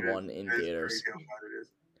second It is- one in it is theaters. crazy how bad it is.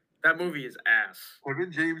 That movie is ass.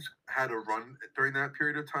 Kevin James had a run during that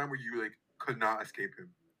period of time where you like could not escape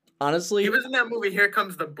him. Honestly, He was in that movie Here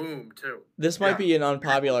Comes the Boom too. this might Yeah. be an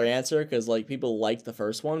unpopular answer because like people liked the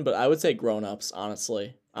first one, but I would say Grown Ups.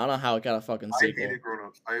 Honestly, I don't know how it got a fucking I sequel. hated Grown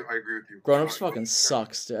Ups. I agree with you. Grown Ups Uh, fucking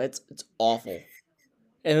sucks, dude. It's awful.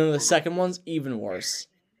 And then the second one's even worse.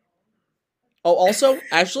 Oh, also,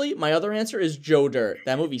 actually, my other answer is Joe Dirt.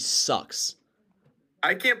 That movie sucks.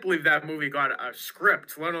 I can't believe that movie got a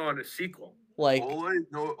script, let alone a sequel. Like, all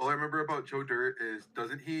I remember about Joe Dirt is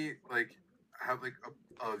doesn't he like have like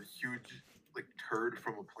a huge like turd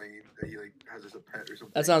from a plane that he like has as a pet or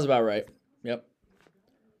something? that sounds about right. Yep.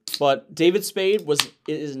 But David Spade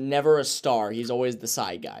is never a star. He's always the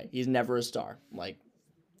side guy. He's never a star. Like,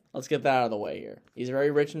 let's get that out of the way here. He's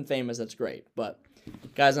very rich and famous. That's great, but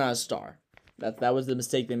guy's not a star. That was the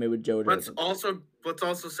mistake they made with Joe Dirt. Let's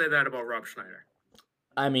also say that about Rob Schneider.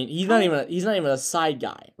 I mean, he's not even a side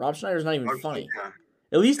guy. Rob Schneider's not even funny. Yeah.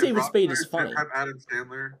 At least If David Rob Spade is Schneider funny. Have Adam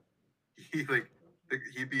Sandler,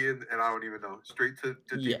 he'd be in, and I don't even know, straight to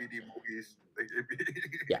Yeah. DVD movies. Like, it'd be,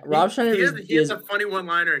 Yeah, Rob Schneider He has a funny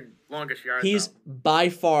one-liner in Longest Yard. he's though. by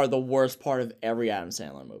far the worst part of every Adam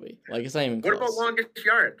Sandler movie. Like, it's not even What close. about Longest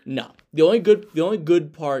Yard? No, the only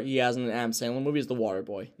good part he has in an Adam Sandler movie is The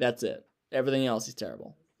Waterboy. That's it. Everything else, he's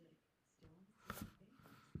terrible.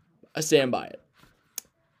 I stand by it.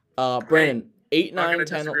 Brandon, 8, Not 9, gonna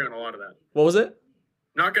 10. disagree on a lot of that. What was it?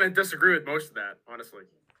 Not gonna disagree with most of that, honestly.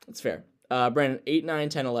 That's fair. Brandon, 8, 9,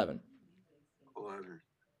 10, 11. 11.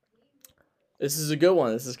 This is a good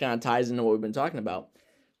one. This is kind of ties into what we've been talking about.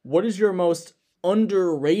 What is your most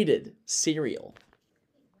underrated cereal?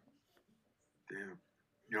 Damn.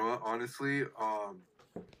 You know what? Honestly,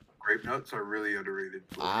 grape nuts are really underrated.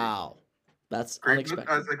 Wow. That's Grape nuts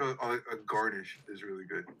unexpected. as like a garnish is really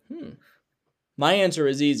good. My answer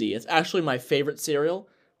is easy. It's actually my favorite cereal,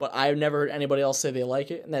 but I've never heard anybody else say they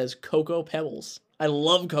like it, and that is Cocoa Pebbles. I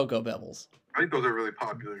love Cocoa Pebbles. I think those are really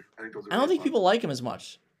popular. I don't think people like them as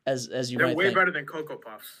much as you They're might way think. better than Cocoa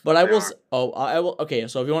Puffs. But I They will. are. I will. Okay,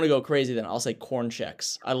 so if you want to go crazy, then I'll say Corn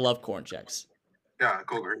Chex. I love Corn Chex. Yeah,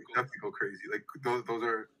 definitely go crazy. Like those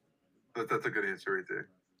are. That's a good answer right there.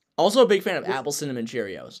 Also, a big fan of Apple Cinnamon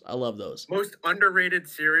Cheerios. I love those. Most underrated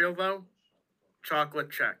cereal though, chocolate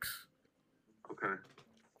Chex Okay.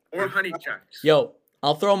 or Honey Chex. Yo,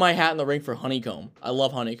 I'll throw my hat in the ring for Honeycomb. I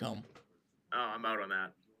love Honeycomb. Oh, I'm out on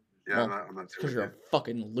that. Yeah, Well, I'm not too Because you're a with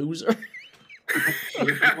fucking loser. it.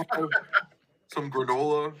 Some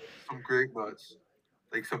granola, some grape nuts,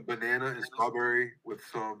 like some banana and strawberry with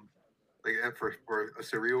some like for a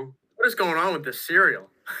cereal. What is going on with this cereal?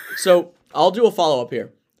 So I'll do a follow up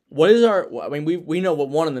here. What is our? I mean, we know what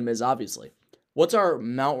one of them is obviously. What's our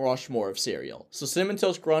Mount Rushmore of cereal? So Cinnamon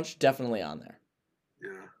Toast Crunch definitely on there. Yeah.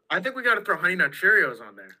 I think we got to throw Honey Nut Cheerios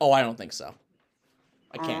on there. Oh, I don't think so.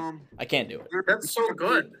 I can't. I can't do it. That's so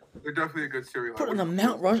good. They're definitely a good cereal. Put in the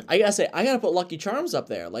Mount Rush. I gotta say, I gotta put Lucky Charms up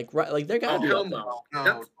there. Like they gotta Oh, be hell up there. no. No,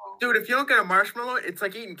 That's- Dude, if you don't get a marshmallow, it's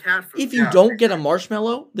like eating cat food. If you Yeah. don't get a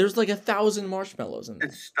marshmallow, there's like 1,000 marshmallows in there.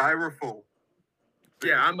 it's styrofoam.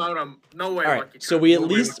 Yeah, I'm out on no way. All right, Lucky so Charms. we at No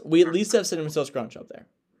way. least have Cinnamon Toast Crunch up there.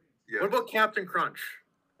 Yeah. What about Captain Crunch?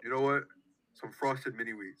 You know what? Some frosted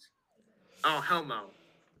mini wheats. Oh hell no.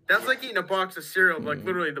 That's like eating a box of cereal, like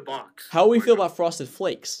literally the box. How do we feel about Frosted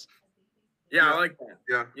Flakes? Yeah, Yeah. I like that.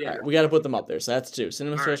 Yeah. Yeah. All right, we got to put them up there. So that's 2.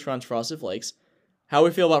 Cinnamon All Toast right. Crunch, Frosted Flakes. How do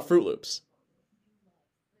we feel about Fruit Loops?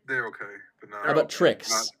 They're okay, but not. How about okay.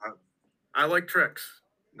 Tricks? I like tricks.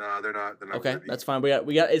 Nah, they're not. They're not. Okay, worthy. that's fine. We got.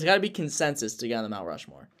 It's got to be consensus to get on the Mount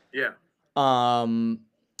Rushmore. Yeah. I'm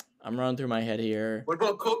running through my head here. What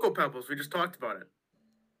about Cocoa Pebbles? We just talked about it.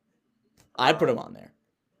 I put them on there.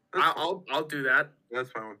 That's, I'll do that.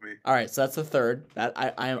 that's fine with me. All right, so that's the third. That I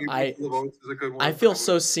Is a good one. I feel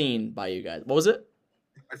so seen by you guys. What was it?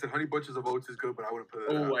 I said Honey Bunches of Oats is good, but I wouldn't put it.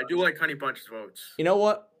 Oh, I do like Honey Bunches of Oats. You know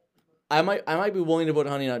what? I might be willing to put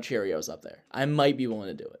Honey Nut Cheerios up there. I might be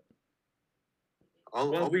willing to do it.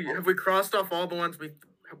 Well, have we crossed off all the ones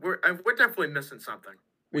we're definitely missing something.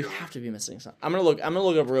 We have to be missing something. I'm gonna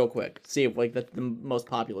look up real quick, see if like the most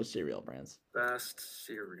popular cereal brands. Best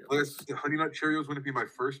cereal. The Honey Nut Cheerios wouldn't be my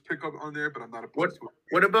first pickup on there, but I'm not opposed to it.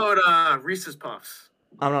 What about Reese's Puffs?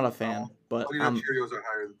 I'm not a fan, but Honey Nut Cheerios are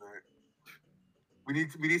higher than that.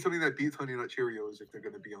 We need something that beats Honey Nut Cheerios if they're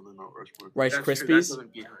gonna be on the Mount Rushmore. Rice That's Krispies. True. That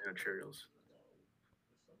doesn't beat Honey Nut Cheerios.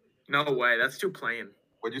 No way. That's too plain.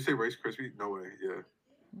 What'd you say, Rice Krispies? No way. Yeah.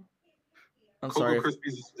 I'm Cocoa sorry.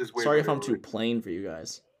 Krispies is way Sorry if higher I'm too plain for you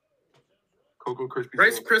guys. Cocoa Krispies.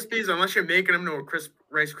 Rice Krispies, unless you're making them to a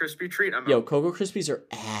Rice Krispie treat, I'm Yo, out. Cocoa Krispies are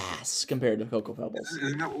ass compared to Cocoa Pebbles.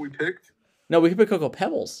 Isn't that what we picked? No, we could pick Cocoa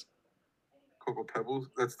Pebbles. Cocoa Pebbles?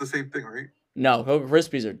 That's the same thing, right? No, Cocoa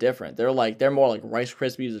Krispies are different. They're more like Rice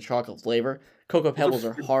Krispies with chocolate flavor. Cocoa Pebbles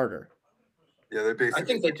are harder. Yeah, they're basically. I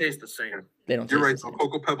think they taste the same. They don't. You're right. Taste the So same.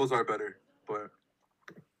 Cocoa Pebbles are better, but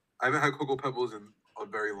I haven't had Cocoa Pebbles in a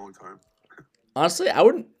very long time. Honestly, I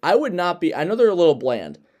would not be. I know they're a little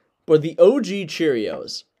bland, but the OG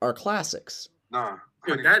Cheerios are classics. Nah.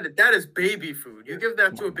 Dude, that is baby food. You give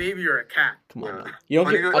that to a baby or a cat. Come on, Yeah. man. You don't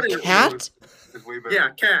Honey get Nut a Cheerios cat. is way better. Yeah,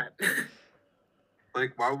 cat.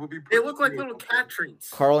 Like, why would we put They look like Cheerios little on cat there? treats.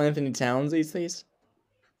 Carl Anthony Towns eats these,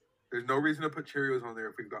 There's no reason to put Cheerios on there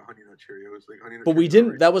if we've got Honey Nut Cheerios. Like Honey Nut but we Cheerios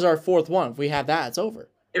didn't. are- That was our fourth one. If we have that, it's over.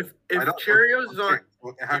 If I don't- Cheerios I'm is on, saying,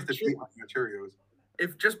 well, it has if to Che- be Honey Nut Cheerios.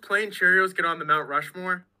 if just plain Cheerios get on the Mount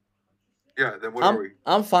Rushmore, Yeah, then what are we?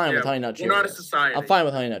 I'm fine with Yeah, Honey Nut Cheerios. we're not a society. I'm fine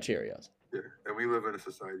with Honey Nut Cheerios. Yeah, and we live in a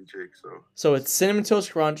society, Jake. So So it's Cinnamon Toast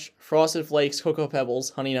Crunch, Frosted Flakes, Cocoa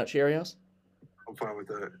Pebbles, Honey Nut Cheerios. I'm fine with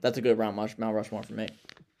that. That's a good Mount Rushmore for me.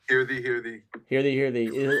 Hear thee, hear thee. Hear thee, hear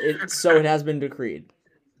thee. So it has been decreed.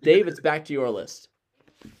 Dave, it's back to your list.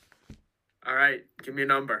 all right, give me a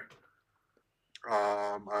number.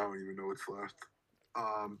 I don't even know what's left.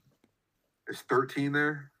 Is 13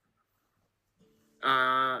 there?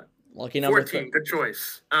 Lucky number 14. 3. Good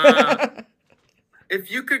choice. If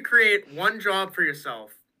you could create one job for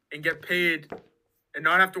yourself and get paid and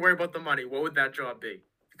not have to worry about the money, what would that job be?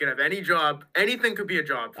 You could have any job. Anything could be a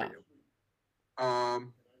job for you.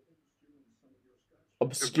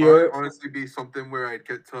 It'd Obscure. probably honestly be something where I'd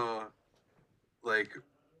get to, like,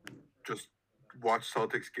 just watch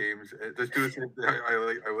Celtics games. And just do the same thing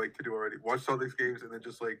I like to do already. Watch Celtics games and then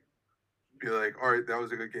just, like, be like, all right, that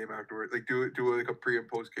was a good game afterward. Like, do like a pre and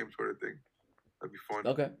post game sort of thing. That'd be fun.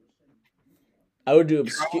 Okay. I would do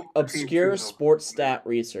Team obscure too, though. sports stat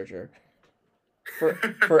researcher.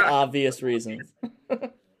 For obvious reasons. You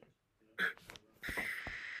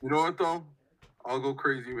know what though? I'll go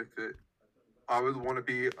crazy with it. I would want to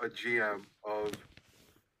be a GM of,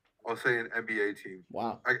 I'll say, an NBA team.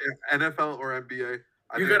 Wow. NFL or NBA.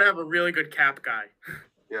 You gotta have a really good cap guy.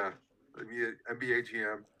 Yeah, I'd be an NBA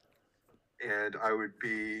GM, and I would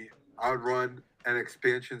run an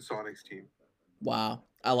expansion Sonics team. Wow.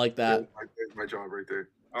 I like that. That's my job right there.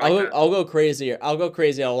 I like that. I'll go crazier. I'll go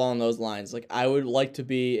crazy along those lines. Like I would like to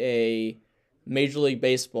be a Major League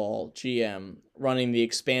Baseball GM running the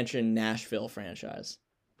expansion Nashville franchise.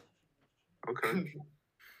 Okay.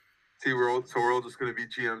 See, we're all just gonna be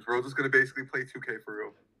GMs. We're all just gonna basically play 2K for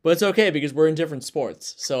real. But it's okay because we're in different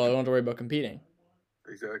sports, so I don't have to worry about competing.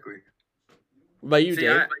 Exactly. What about you, See,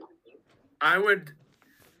 Dave? I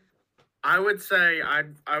would say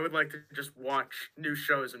I would like to just watch new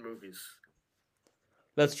shows and movies.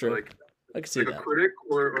 That's true. Like I can see a that. critic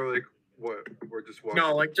or like what? Or just watch.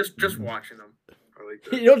 No, like just watching them. I like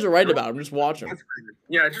You that. don't have to write about them. Just watch them. Test screener.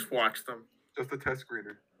 Yeah, just watch them. Just a test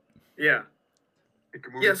screener. Yeah. It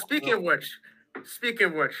can move Yeah, it speaking up. of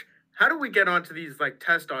which, how do we get onto these like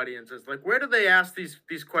test audiences? Like, where do they ask these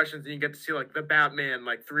questions and you get to see like the Batman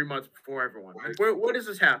like 3 months before everyone? Like, where does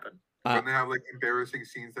this happen? When they have like embarrassing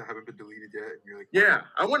scenes that haven't been deleted yet, and you're like, Yeah,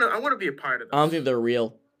 I wanna be a part of this. I don't think they're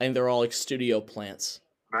real. I think they're all like studio plants.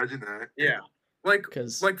 imagine that. Yeah, like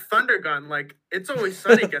Because Thunder Gun. Like It's Always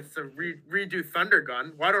Sunny gets to redo Thunder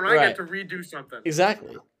Gun. Why don't I Right. get to redo something?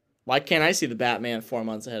 exactly. Why can't I see the Batman 4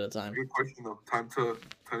 months ahead of time? Good question though. Time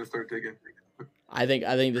to start digging. I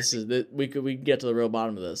think this is that we can get to the real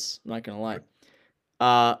bottom of this. I'm not gonna lie.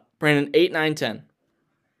 Brandon, 8, 9, 10.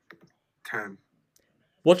 10.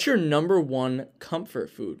 What's your number one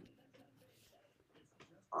comfort food?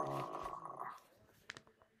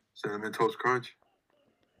 Cinnamon Toast Crunch.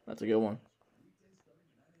 That's a good one.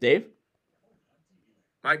 Dave?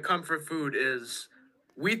 My comfort food is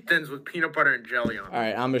Wheat Thins with peanut butter and jelly on. All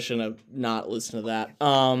right, I'm just gonna not listen to that.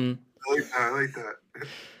 I like that.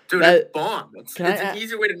 Dude, That- it's bomb. It's can I an a-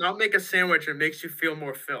 easy way to not make a sandwich and makes you feel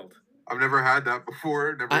more filled. I've never had that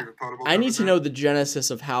before. Never even thought about. I need having to that. know the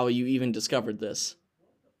genesis of how you even discovered this.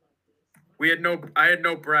 I had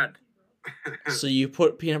no bread. So you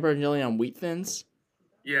put peanut butter and jelly on wheat thins?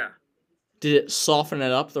 Yeah. Did it soften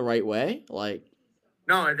it up the right way? Like,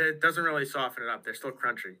 No, it doesn't really soften it up. They're still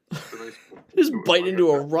crunchy. It's a nice- just it's bite like into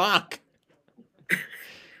a that. rock.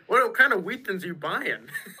 What kind of wheat thins are you buying?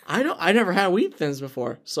 I never had wheat thins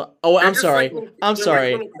before. So They're I'm just sorry. like little- I'm they're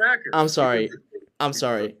sorry. Like little crackers. I'm sorry. I'm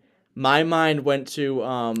sorry. My mind went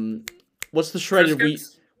to what's the shredded wheat?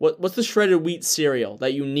 Triscuits? What's the shredded wheat cereal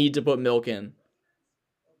that you need to put milk in?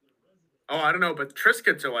 Oh, I don't know, but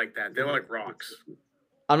Triscuits are like that. They're like rocks.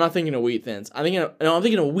 I'm not thinking of wheat thins. I'm thinking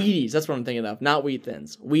of Wheaties. That's what I'm thinking of. Not wheat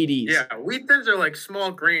thins. Wheaties. Yeah, wheat thins are like small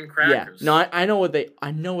grain Yeah. crackers. No, I know what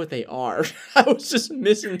they are. I was just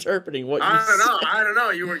misinterpreting what you I don't know. said. I don't know.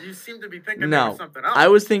 You seem to be thinking No, of something else. I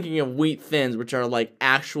was thinking of wheat thins, which are like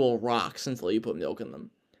actual rocks until you put milk in them.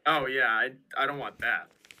 Oh yeah, I don't want that.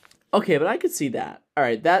 Okay, but I could see that. All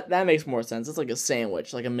right, that makes more sense. It's like a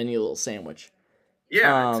sandwich, like a mini little sandwich.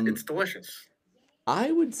 Yeah, Um, it's delicious.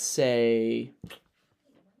 I would say,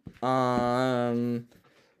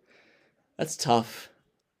 that's tough.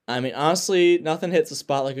 I mean, honestly, nothing hits a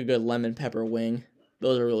spot like a good lemon pepper wing.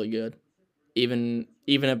 Those are really good. Even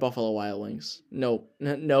at Buffalo Wild Wings. No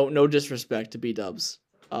disrespect to B-dubs.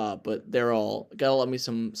 But they're all gotta love me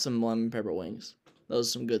some lemon pepper wings. Those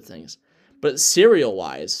are some good things. But cereal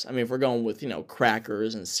wise, I mean, if we're going with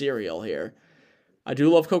crackers and cereal here, I do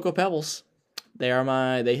love Cocoa Pebbles. They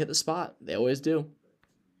hit the spot. They always do.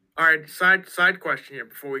 All right, side question here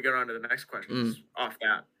before we get on to the next questions. Off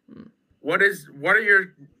that, what are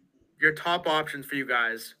your top options for you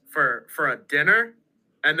guys for a dinner,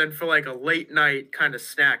 and then for like a late night kind of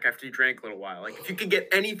snack after you drank a little while? Like if you could get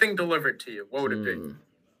anything delivered to you, what would it be?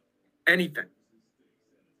 Anything.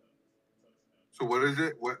 So what is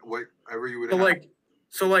it? Whatever you would So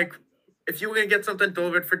have. like, if you were gonna get something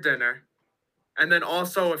delivered for dinner, and then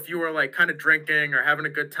also if you were like kind of drinking or having a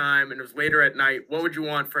good time and it was later at night, what would you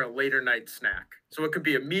want for a later night snack? So it could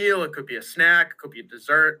be a meal, it could be a snack, it could be a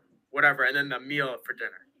dessert, whatever, and then the meal for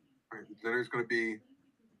dinner. Right, dinner's gonna be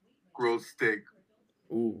grilled steak.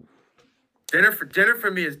 Ooh. Dinner for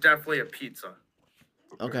me is definitely a pizza,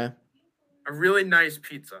 Okay. a really nice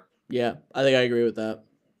pizza. Yeah, I think I agree with that.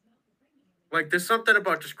 Like there's something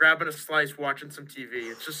about just grabbing a slice, watching some TV.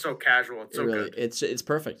 It's just so casual. It's so good. It's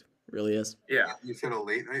perfect. It really is. Yeah. You said a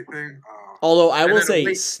late night thing. Although I And will then a say,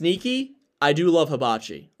 late- sneaky, I do love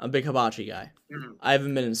hibachi. I'm a big hibachi guy. Mhm. I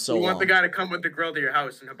haven't been in so You long. want the guy to come with the grill to your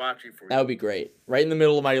house and hibachi for you. That would be great. Right in the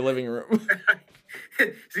middle of my living room.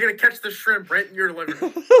 He's gonna catch the shrimp right in your living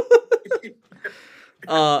room.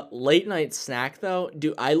 Late night snack though,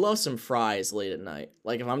 dude, I love some fries late at night.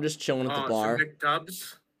 Like if I'm just chilling at the bar,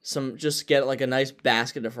 Some McDubs. just get like a nice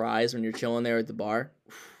basket of fries when you're chilling there at the bar.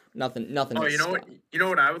 Nothing. Oh, hits you know the what? spot. You know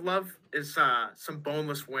what I would love is some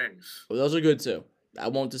boneless wings. Well, those are good too. I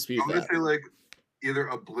won't dispute I'm gonna that. say like either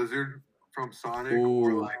a Blizzard from Sonic or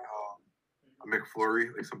Ooh. like a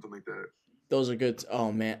McFlurry, like something like that. Those are good.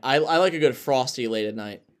 Oh man, I like a good frosty late at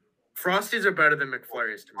night. Frosties are better than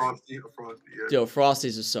McFlurries to me. Frosty, yeah. Yo,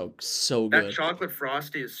 frosties are so That good. chocolate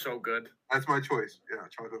frosty is so good. That's my choice. Yeah,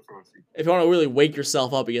 chocolate frosty. If you want to really wake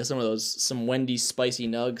yourself up, you get some Wendy's spicy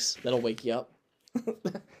nugs. That'll wake you up.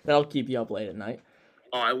 That'll keep you up late at night.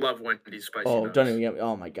 Oh, I love Wendy's spicy. Oh, nugs. don't even get me.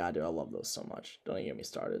 Oh my god, dude, I love those so much. Don't even get me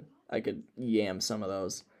started. I could yam some of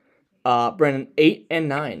those. Brennan, 8 and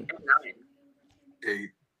 9. 8.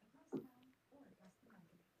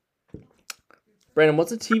 Brandon,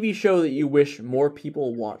 what's a TV show that you wish more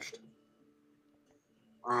people watched?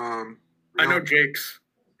 I know Jake's.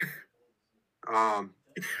 I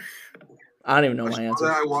don't even know a my show answer.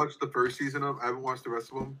 that I watched the first season of. I haven't watched the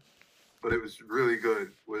rest of them, but it was really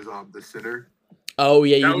good. Was The Sinner Oh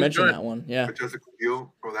yeah, That you was mentioned good. that one. Yeah. with Jessica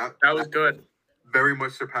Biel? Bro, That was good. very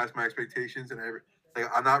much surpassed my expectations, and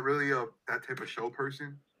I'm not really that type of show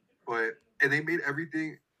person, and they made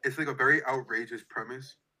everything. It's like a very outrageous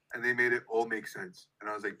premise, and they made it all make sense. And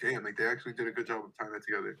I was like, damn, like they actually did a good job of tying that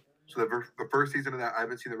together. So the first season of that, I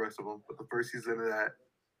haven't seen the rest of them, but the first season of that,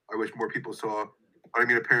 I wish more people saw. But I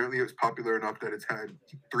mean, apparently it was popular enough that it's had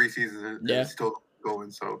 3 seasons and Yeah. it's still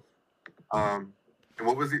going. So, and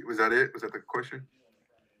what was it? Was that it? Was that the question?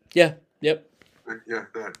 Yeah. Yep. Yeah,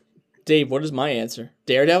 that. Dave, what is my answer?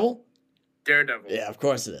 Daredevil? Daredevil. Yeah, of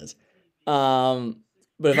course it is.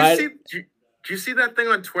 But if Did you see that thing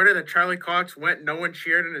on Twitter that Charlie Cox went? No one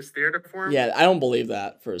cheered in his theater for him. yeah, I don't believe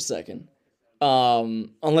that for a second.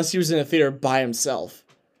 Unless he was in a theater by himself.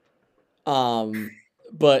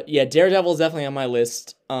 But yeah, Daredevil is definitely on my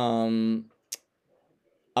list. I'm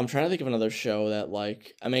trying to think of another show that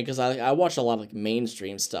because I watch a lot of like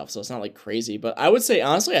mainstream stuff, so it's not like crazy. But I would say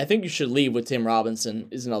honestly, I think You Should Leave with Tim Robinson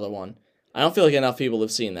is another one. I don't feel like enough people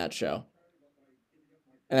have seen that show,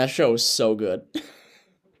 and that show is so good,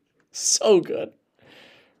 so good.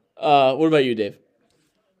 What about you, Dave?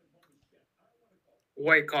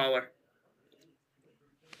 White Collar.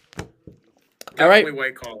 All right. Definitely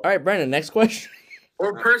White Collar. All right, Brandon. Next question.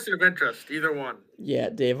 Or Person of Interest, either one. Yeah,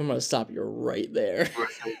 Dave, I'm gonna stop you right there. What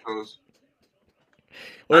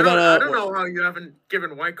What about I don't know how you haven't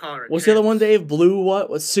given White Collar. What's the other one, Dave? Blue what?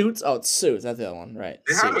 What Suits? Oh, it's Suits. That's the other one, right?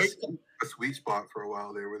 They had Suits. a sweet spot for a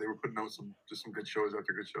while there where they were putting out some good shows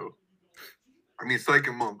after good shows. I mean, Psych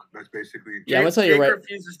and Monk. That's basically. Yeah, I'm gonna tell you Jake right.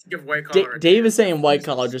 refuses to give White Collar. Dave is saying White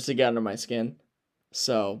Collar just to get under my skin.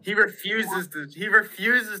 So he refuses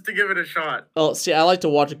to give it a shot. Oh, see, I like to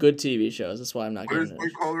watch good TV shows. That's why I'm not What is giving White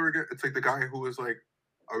it. Collar again? It's like the guy who was like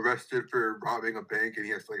arrested for robbing a bank and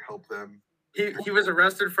he has to like help them. He was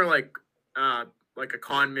arrested for like a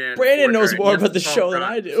con man. Brandon knows forgery, and more he has about the to solve show than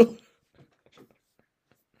I crimes. do.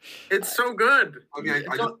 It's so good. I mean,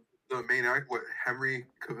 the main act, Henry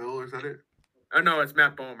Cavill, is that it? Oh no, it's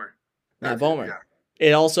Matt Bomer. Matt That's it, Bomer. yeah.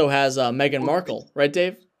 It also has Meghan Markle, right,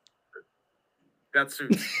 Dave? That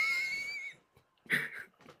suits.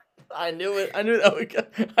 I knew it. I knew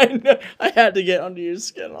that. I had to get under your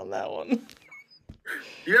skin on that one.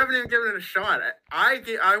 You haven't even given it a shot.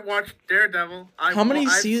 I watched Daredevil. How many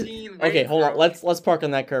seasons? Okay, hold on. Let's park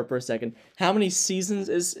on that curve for a second. How many seasons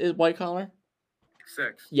is White Collar?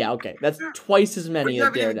 6. Yeah, okay. That's twice as But many you as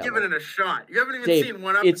haven't even Daredevil. given it a shot. You haven't even Dave, seen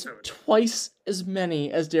one it's episode. twice as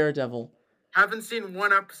many as Daredevil. Haven't seen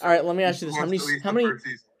one episode. All right, let me ask you this: how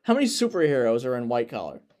many superheroes are in White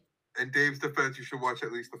Collar? In Dave's defense, you should watch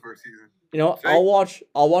at least the first season. You know, See? I'll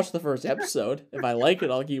watch the first episode. If I like it,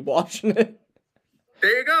 I'll keep watching it.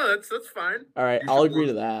 There you go. That's fine. All right, You I'll should agree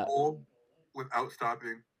to watch that. all without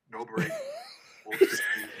stopping, no break.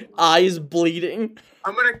 Eyes bleeding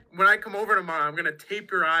When I come over tomorrow, I'm gonna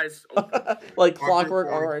tape your eyes open. like Clockwork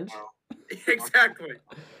Orange. Exactly.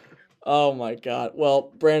 Oh my god.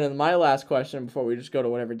 Well, Brandon, my last question before we just go to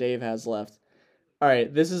whatever Dave has left. All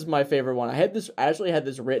right, this is my favorite one. I actually had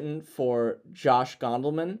this written for Josh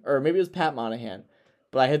Gondelman, or maybe it was Pat Monahan,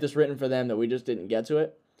 but I had this written for them that we just didn't get to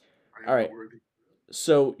it. All right.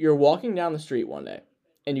 So you're walking down the street one day,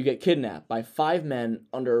 and you get kidnapped by 5 men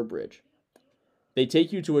under a bridge. They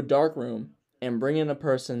take you to a dark room and bring in a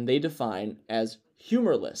person they define as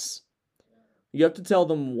humorless. You have to tell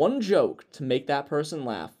them one joke to make that person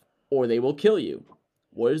laugh, or they will kill you.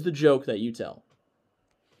 What is the joke that you tell?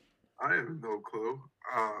 I have no clue.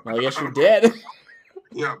 Well, I guess you're dead.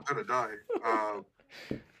 Yeah, I'm gonna die.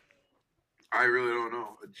 I really don't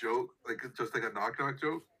know. A joke, just like a knock-knock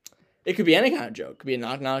joke. It could be any kind of joke. It could be a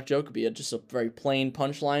knock-knock joke. It could be just a very plain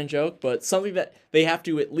punchline joke, but something that they have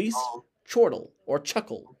to at least chortle or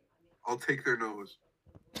chuckle. I'll take their nose.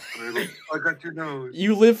 And they go, I got your nose.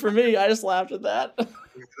 You live for me. I just laughed at that. And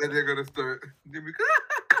then they're gonna start.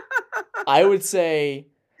 I would say,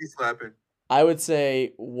 He's slapping.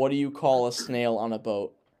 what do you call a snail on a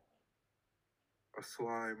boat? A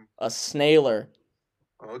slime. A snailer.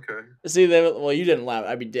 Okay. See, well, you didn't laugh.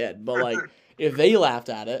 I'd be dead. But like, if they laughed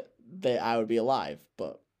at it, I would be alive.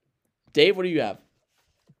 But Dave, what do you have?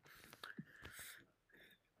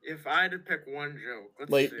 If I had to pick one joke,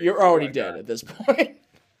 let's Like, see. you're already dead at this point.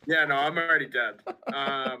 Yeah, no, I'm already dead.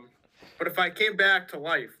 But if I came back to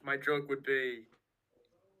life, my joke would be,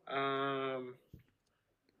 why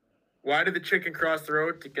did the chicken cross the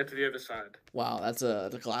road to get to the other side? Wow, that's a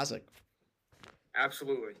classic.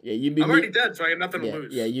 Absolutely. Yeah, you'd be. I'm already dead, so I got nothing yeah, to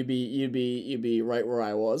lose. yeah, you'd be right where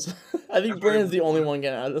I was. I think Brandon's the only one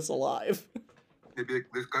getting out of this alive. They'd be like,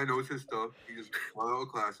 this guy knows his stuff. He just a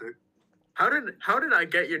classic. How did I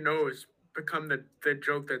get your nose become the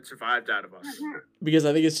joke that survived out of us? Because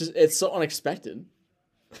I think it's so unexpected.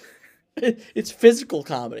 It's physical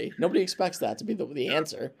comedy. Nobody expects that to be the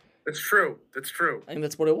answer. That's true. That's true. I think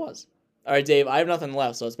that's what it was. All right, Dave, I have nothing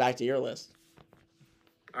left, so it's back to your list.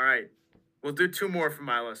 All right. We'll do 2 more from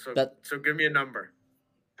my list. So give me a number.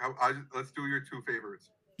 Let's do your 2 favorites.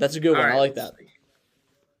 That's a good one. All right, I like that.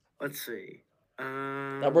 Let's see.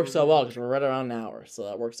 That works out well because we're right around an hour, so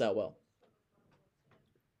that works out well.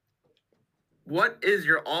 What is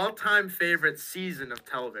your all-time favorite season of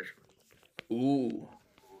television? Ooh,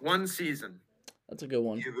 One season. that's a good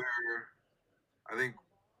one. Either, I think,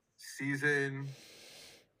 season.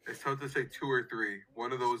 It's tough to say 2 or 3.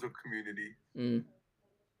 One of those of Community. Mm.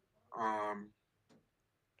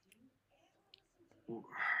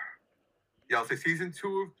 Yeah, I'll say season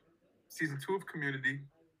 2 season 2 of Community,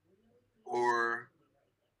 or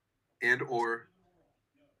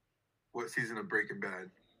what season of Breaking Bad?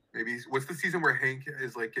 Maybe what's the season where Hank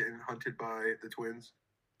is like getting hunted by the twins?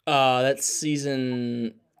 That's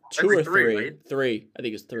season 2 That's or three, 3? right? 3. I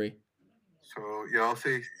think it's 3. So yeah, I'll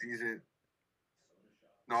say season.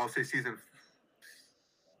 No, I'll say season.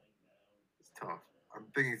 It's tough. I'm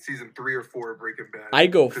thinking season 3 or 4 of Breaking Bad.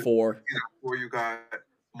 I'd go 'Cause 4. season 4 you got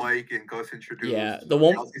Mike and Gus introduced. Yeah, so the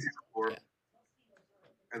one. I'll say season 4. Yeah.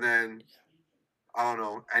 And then I don't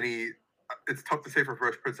know any. It's tough to say for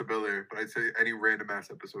Fresh Prince of Bel-Air, but I'd say any random ass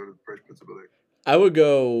episode of Fresh Prince of Bel-Air. I would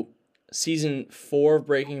go season 4 of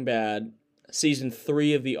Breaking Bad, season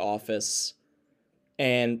 3 of The Office,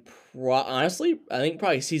 and honestly, I think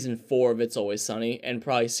probably season 4 of It's Always Sunny, and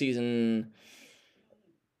probably season.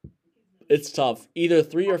 It's tough. Either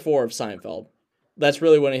 3 or 4 of Seinfeld. That's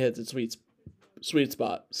really when it hits its sweet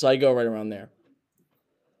spot. So I go right around there.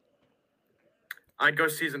 I'd go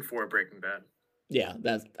season 4 of Breaking Bad. Yeah,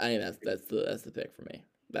 that's the pick for me.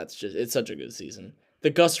 It's such a good season. The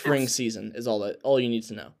Gus Fring season is all you need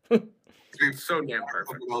to know. It's so damn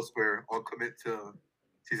perfect. Elsewhere, I'll commit to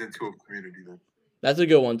season 2 of Community then. That's a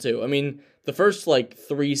good one too. I mean, the first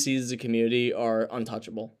 3 seasons of Community are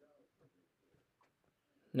untouchable.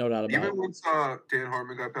 No doubt about it. Even once Dan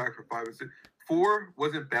Harmon got back for 5 and 6, 4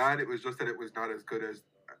 wasn't bad. It was just that it was not as good as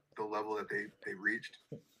the level that they reached.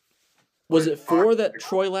 Was it 4 that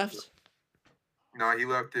Troy left? No, he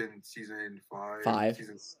left in season 5. 5.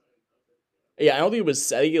 Yeah, I don't think it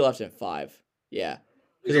was. I think he left in 5. Yeah,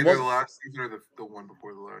 because it was the last season or the one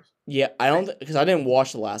before the last. Yeah, I don't because I didn't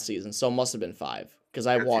watch the last season, so it must have been 5 because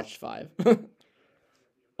I watched 5.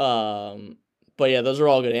 But yeah, those are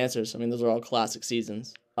all good answers. I mean, those are all classic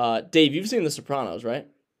seasons. Dave, you've seen The Sopranos, right?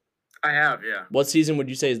 I have, yeah. What season would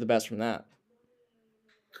you say is the best from that?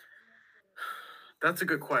 That's a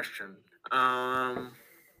good question.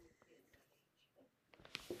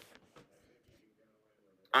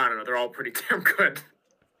 I don't know. They're all pretty damn good.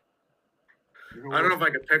 I don't know if I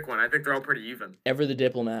could pick one. I think they're all pretty even. Ever the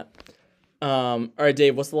Diplomat. All right,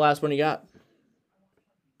 Dave, what's the last one you got?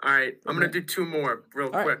 All right, I'm going to do 2 more real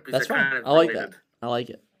quick. That's fine. Kind of I like that. I like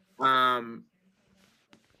it.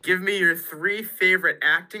 Give me your 3 favorite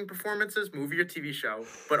acting performances, movie or TV show.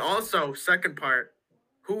 But also, second part,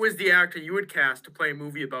 who is the actor you would cast to play a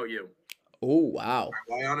movie about you? Oh, wow.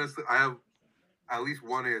 I honestly, I have at least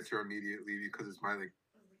one answer immediately because it's my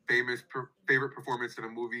favorite performance in a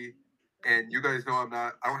movie. And you guys know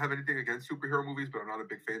I don't have anything against superhero movies, but I'm not a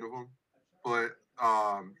big fan of them. But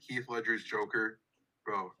Heath Ledger's Joker,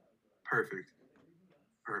 bro, perfect.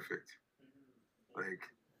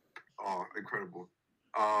 Incredible.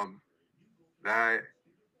 That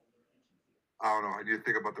I don't know. I need to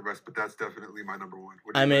think about the rest, but that's definitely my number one.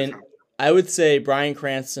 I mean, I would say Bryan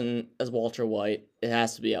Cranston as Walter White. It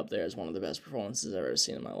has to be up there as one of the best performances I've ever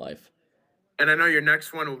seen in my life. And I know your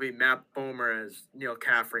next one will be Matt Bomer as Neil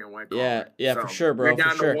Caffrey in White Collar. Yeah, so for sure, bro. We're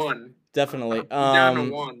down for sure. to 1. Definitely. Down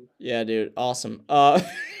to 1. Yeah, dude. Awesome. I'll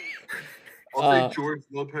say George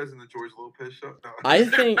Lopez in the George Lopez show. No. I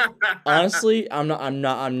think honestly, I'm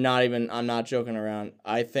not joking around.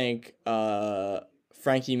 I think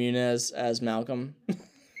Frankie Muniz as Malcolm. I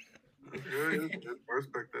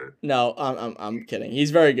respect that. No, I'm kidding.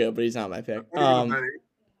 He's very good, but he's not my pick. Malcolm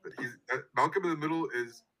in the Middle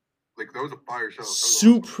is that was a fire show.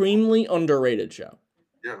 Supremely underrated show.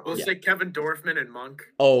 Yeah. We'll say Kevin Dorfman and Monk.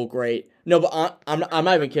 Oh, great. No, but I'm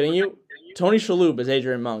not even kidding you. Tony Shalhoub as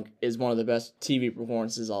Adrian Monk is one of the best TV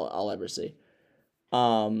performances I'll ever see.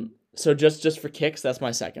 So just for kicks, that's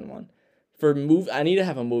my second one. For I need to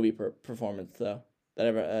have a movie performance though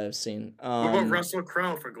that I've seen. What about Russell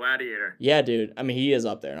Crowe for Gladiator? Yeah, dude. I mean, he is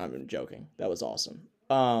up there. Not even joking. That was awesome.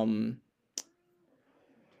 I'm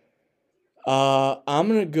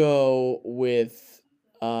gonna go with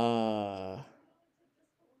I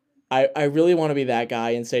really want to be that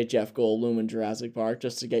guy and say Jeff Goldblum in Jurassic Park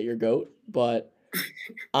just to get your goat, but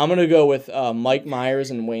I'm gonna go with Mike Myers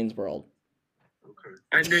in Wayne's World. Okay.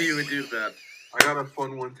 I knew you would do that. I got a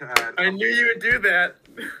fun one to add. I knew you would do that.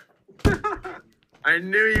 I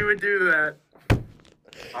knew you would do that.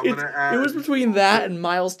 It was between that and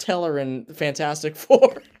Miles Teller in Fantastic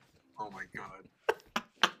Four. Oh my god.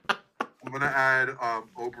 I'm gonna add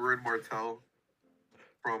Oberyn Martell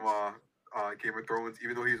from Game of Thrones,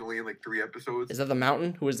 even though he's only in 3 episodes. Is that the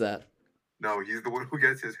Mountain? Who is that? No, he's the one who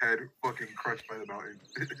gets his head fucking crushed by the mountain.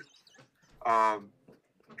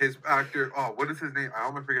 His actor, what is his name?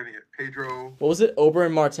 I'm forgetting it. Pedro. What was it?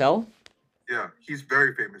 Oberyn Martell? Yeah, he's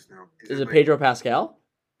very famous now. Is it Pedro Pascal?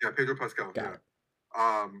 Yeah, Pedro Pascal. Got it.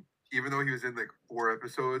 even though he was in like 4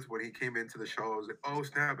 episodes, when he came into the show, I was like, oh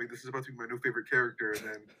snap! Like this is about to be my new favorite character. And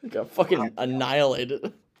then Got fucking annihilated. I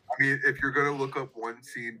mean, if you're gonna look up one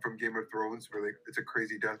scene from Game of Thrones where like it's a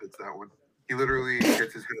crazy death, it's that one. He literally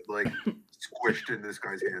gets his head like squished in this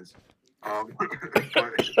guy's hands. And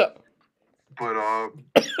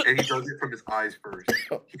he does it from his eyes first.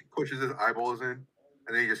 He pushes his eyeballs in, and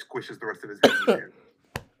then he just squishes the rest of his head in his hand.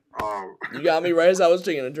 You got me right as I was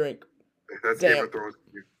taking a drink. That's Damn. Game of Thrones.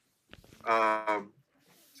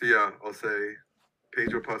 So yeah, I'll say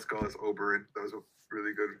Pedro Pascal as Oberyn. That was a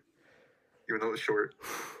really good, even though it was short.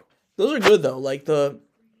 Those are good though. Like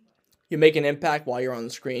you make an impact while you're on the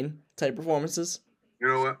screen type performances. You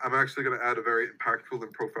know what? I'm actually gonna add a very impactful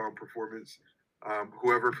and profound performance.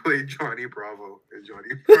 Whoever played Johnny Bravo is Johnny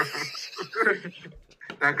Bravo.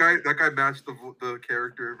 that guy matched the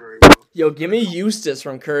character very well. Yo, give me Eustace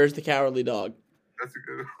from Courage the Cowardly Dog. That's a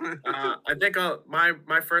good one. I think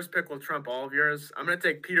my first pick will trump all of yours. I'm gonna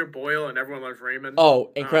take Peter Boyle and Everyone Loves Raymond.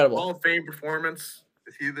 Oh, incredible! Hall of Fame performance.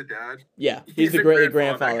 Is he the dad? Yeah, he's the great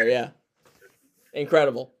grandfather. Yeah,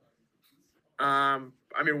 incredible.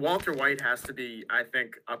 I mean, Walter White has to be, I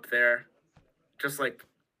think, up there. Just like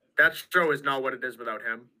that show is not what it is without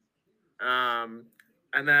him.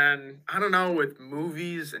 And then I don't know, with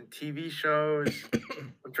movies and TV shows,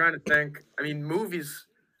 I'm trying to think. I mean, movies,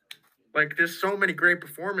 like there's so many great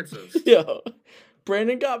performances. Yo,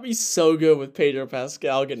 Brandon got me so good with Pedro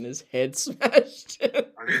Pascal getting his head smashed.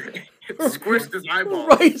 Squished his eyeball.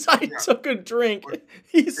 Right as I took a drink,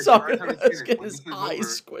 he saw him getting his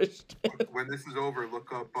eyes squished. When this is over,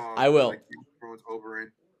 look up. I will. Like, Game of Thrones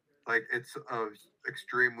Oberyn. Like it's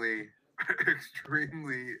extremely,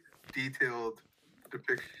 extremely detailed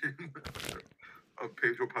depiction of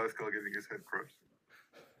Pedro Pascal getting his head crushed.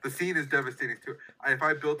 The scene is devastating too. If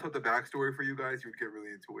I built up the backstory for you guys, you'd get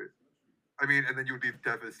really into it. I mean, and then you would be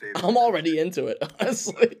devastated. I'm already into it,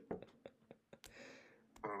 honestly.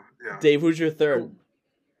 Yeah. Dave, who's your third?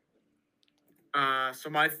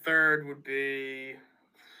 So my third would be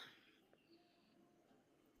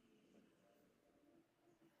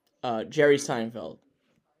Jerry Seinfeld.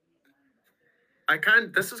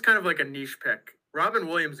 This is kind of like a niche pick. Robin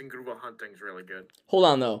Williams in Good Will Hunting is really good. Hold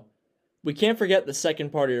on though, we can't forget the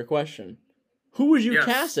second part of your question. Who would you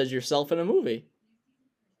cast as yourself in a movie?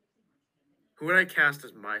 Who would I cast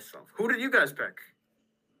as myself? Who did you guys pick?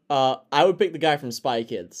 I would pick the guy from Spy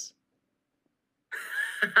Kids.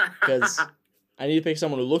 Because I need to pick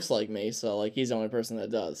someone who looks like me, so like he's the only person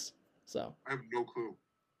that does. So I have no clue.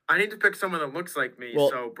 I need to pick someone that looks like me.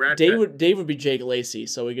 Well, so Brad Dave would be Jake Lacey,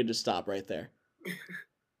 so we could just stop right there.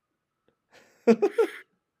 I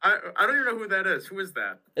don't even know who that is. Who is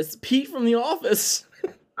that? It's Pete from The Office.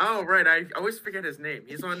 Oh right, I always forget his name.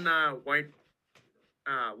 He's on White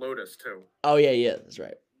Lotus too. Oh yeah, that's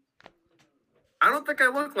right. I don't think I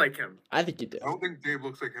look like him. I think you do. I don't think Dave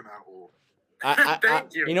looks like him at all.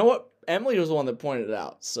 Thank you. You know what? Emily was the one that pointed it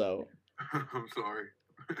out, so. I'm sorry.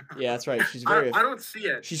 Yeah, that's right. She's very. I don't see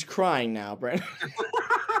it. She's crying now, Brent.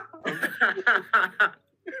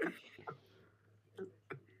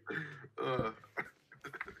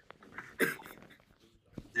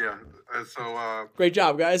 Yeah. So. Great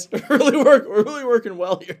job, guys. We're really working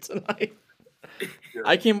well here tonight. Yeah.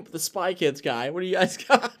 I came up with the Spy Kids guy. What do you guys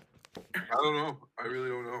got? I don't know. I really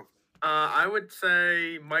don't know. I would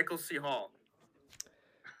say Michael C. Hall.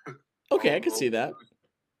 Okay, I could see that.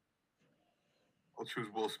 I'll choose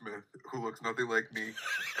Will Smith, who looks nothing like me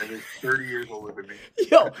and is 30 years older than me.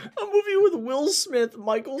 Yo, a movie with Will Smith,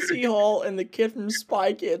 Michael C. Hall, and the kid from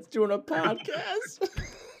Spy Kids doing a podcast.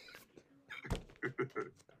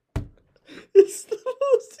 It's the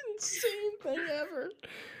most insane thing ever.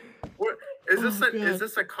 What is this? Is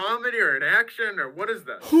this a comedy or an action or what is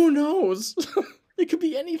this? Who knows? It could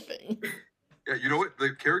be anything. Yeah, you know what?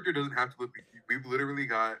 The character doesn't have to look. We've literally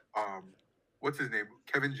got what's his name?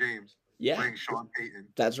 Kevin James. Yeah, playing Sean Payton.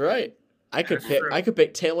 That's right. I could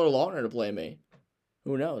pick Taylor Lautner to play me.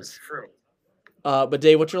 Who knows? That's true. But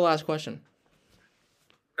Dave, what's your last question?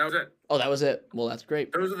 That was it. Oh, that was it. Well, that's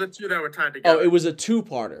great. Those are the two that were tied together. Oh, it was a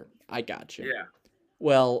two-parter. I got you. Yeah.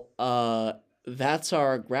 Well, that's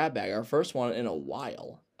our grab bag, our first one in a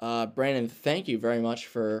while. Brandon, thank you very much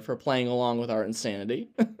for playing along with our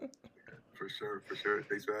insanity. For sure.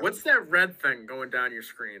 Thanks for having What's that red thing going down your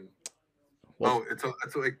screen? Oh, it's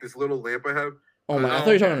like this little lamp I have. Oh my! I thought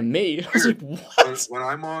you were talking to me. I was like, what? When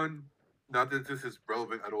I'm on, not that this is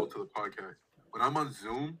relevant at all to the podcast. When I'm on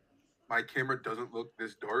Zoom, my camera doesn't look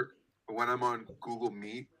this dark. But when I'm on Google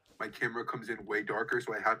Meet, my camera comes in way darker,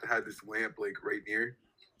 so I have to have this lamp like right near,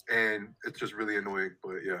 and it's just really annoying.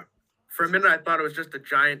 But yeah. For a minute, I thought it was just a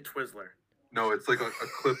giant Twizzler. No, it's like a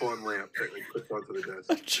clip-on lamp that like clips onto the A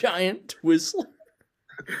desk. giant Twizzler.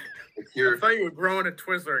 Like I here, thought you were growing a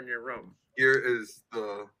Twizzler in your room. here is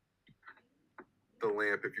the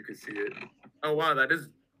lamp if you can see it. Oh wow, it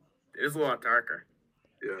is a lot darker.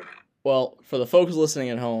 Yeah. Well, for the folks listening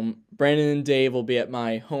at home, Brandon and Dave will be at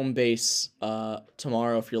my home base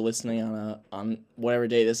tomorrow. If you're listening on whatever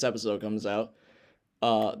day this episode comes out,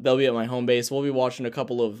 they'll be at my home base. We'll be watching a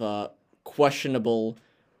couple of questionable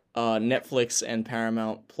Netflix and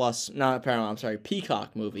Paramount Plus, not Paramount. I'm sorry,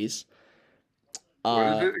 Peacock movies. What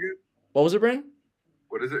is it again? What was it, Brandon?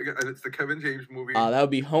 What is it again? And it's the Kevin James movie. That would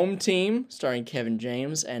be Home Team, starring Kevin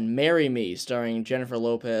James, and Marry Me, starring Jennifer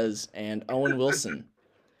Lopez and Owen Wilson.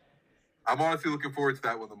 I'm honestly looking forward to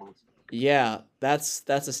that one the most. Yeah, that's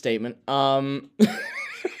a statement. That'll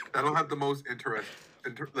have the most entertainment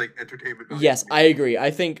value. Yes, I agree.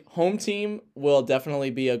 I think Home Team will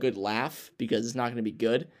definitely be a good laugh because it's not going to be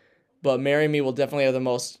good, but Marry Me will definitely have the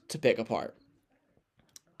most to pick apart.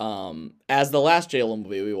 As the last J-Lo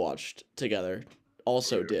movie we watched together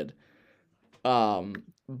also did.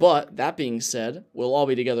 But that being said, we'll all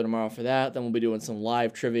be together tomorrow for that. Then we'll be doing some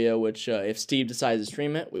live trivia, which if Steve decides to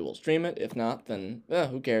stream it, we will stream it. If not, then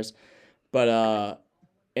who cares? But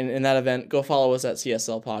in that event, go follow us at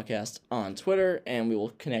CSL Podcast on Twitter, and we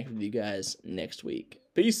will connect with you guys next week.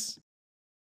 Peace.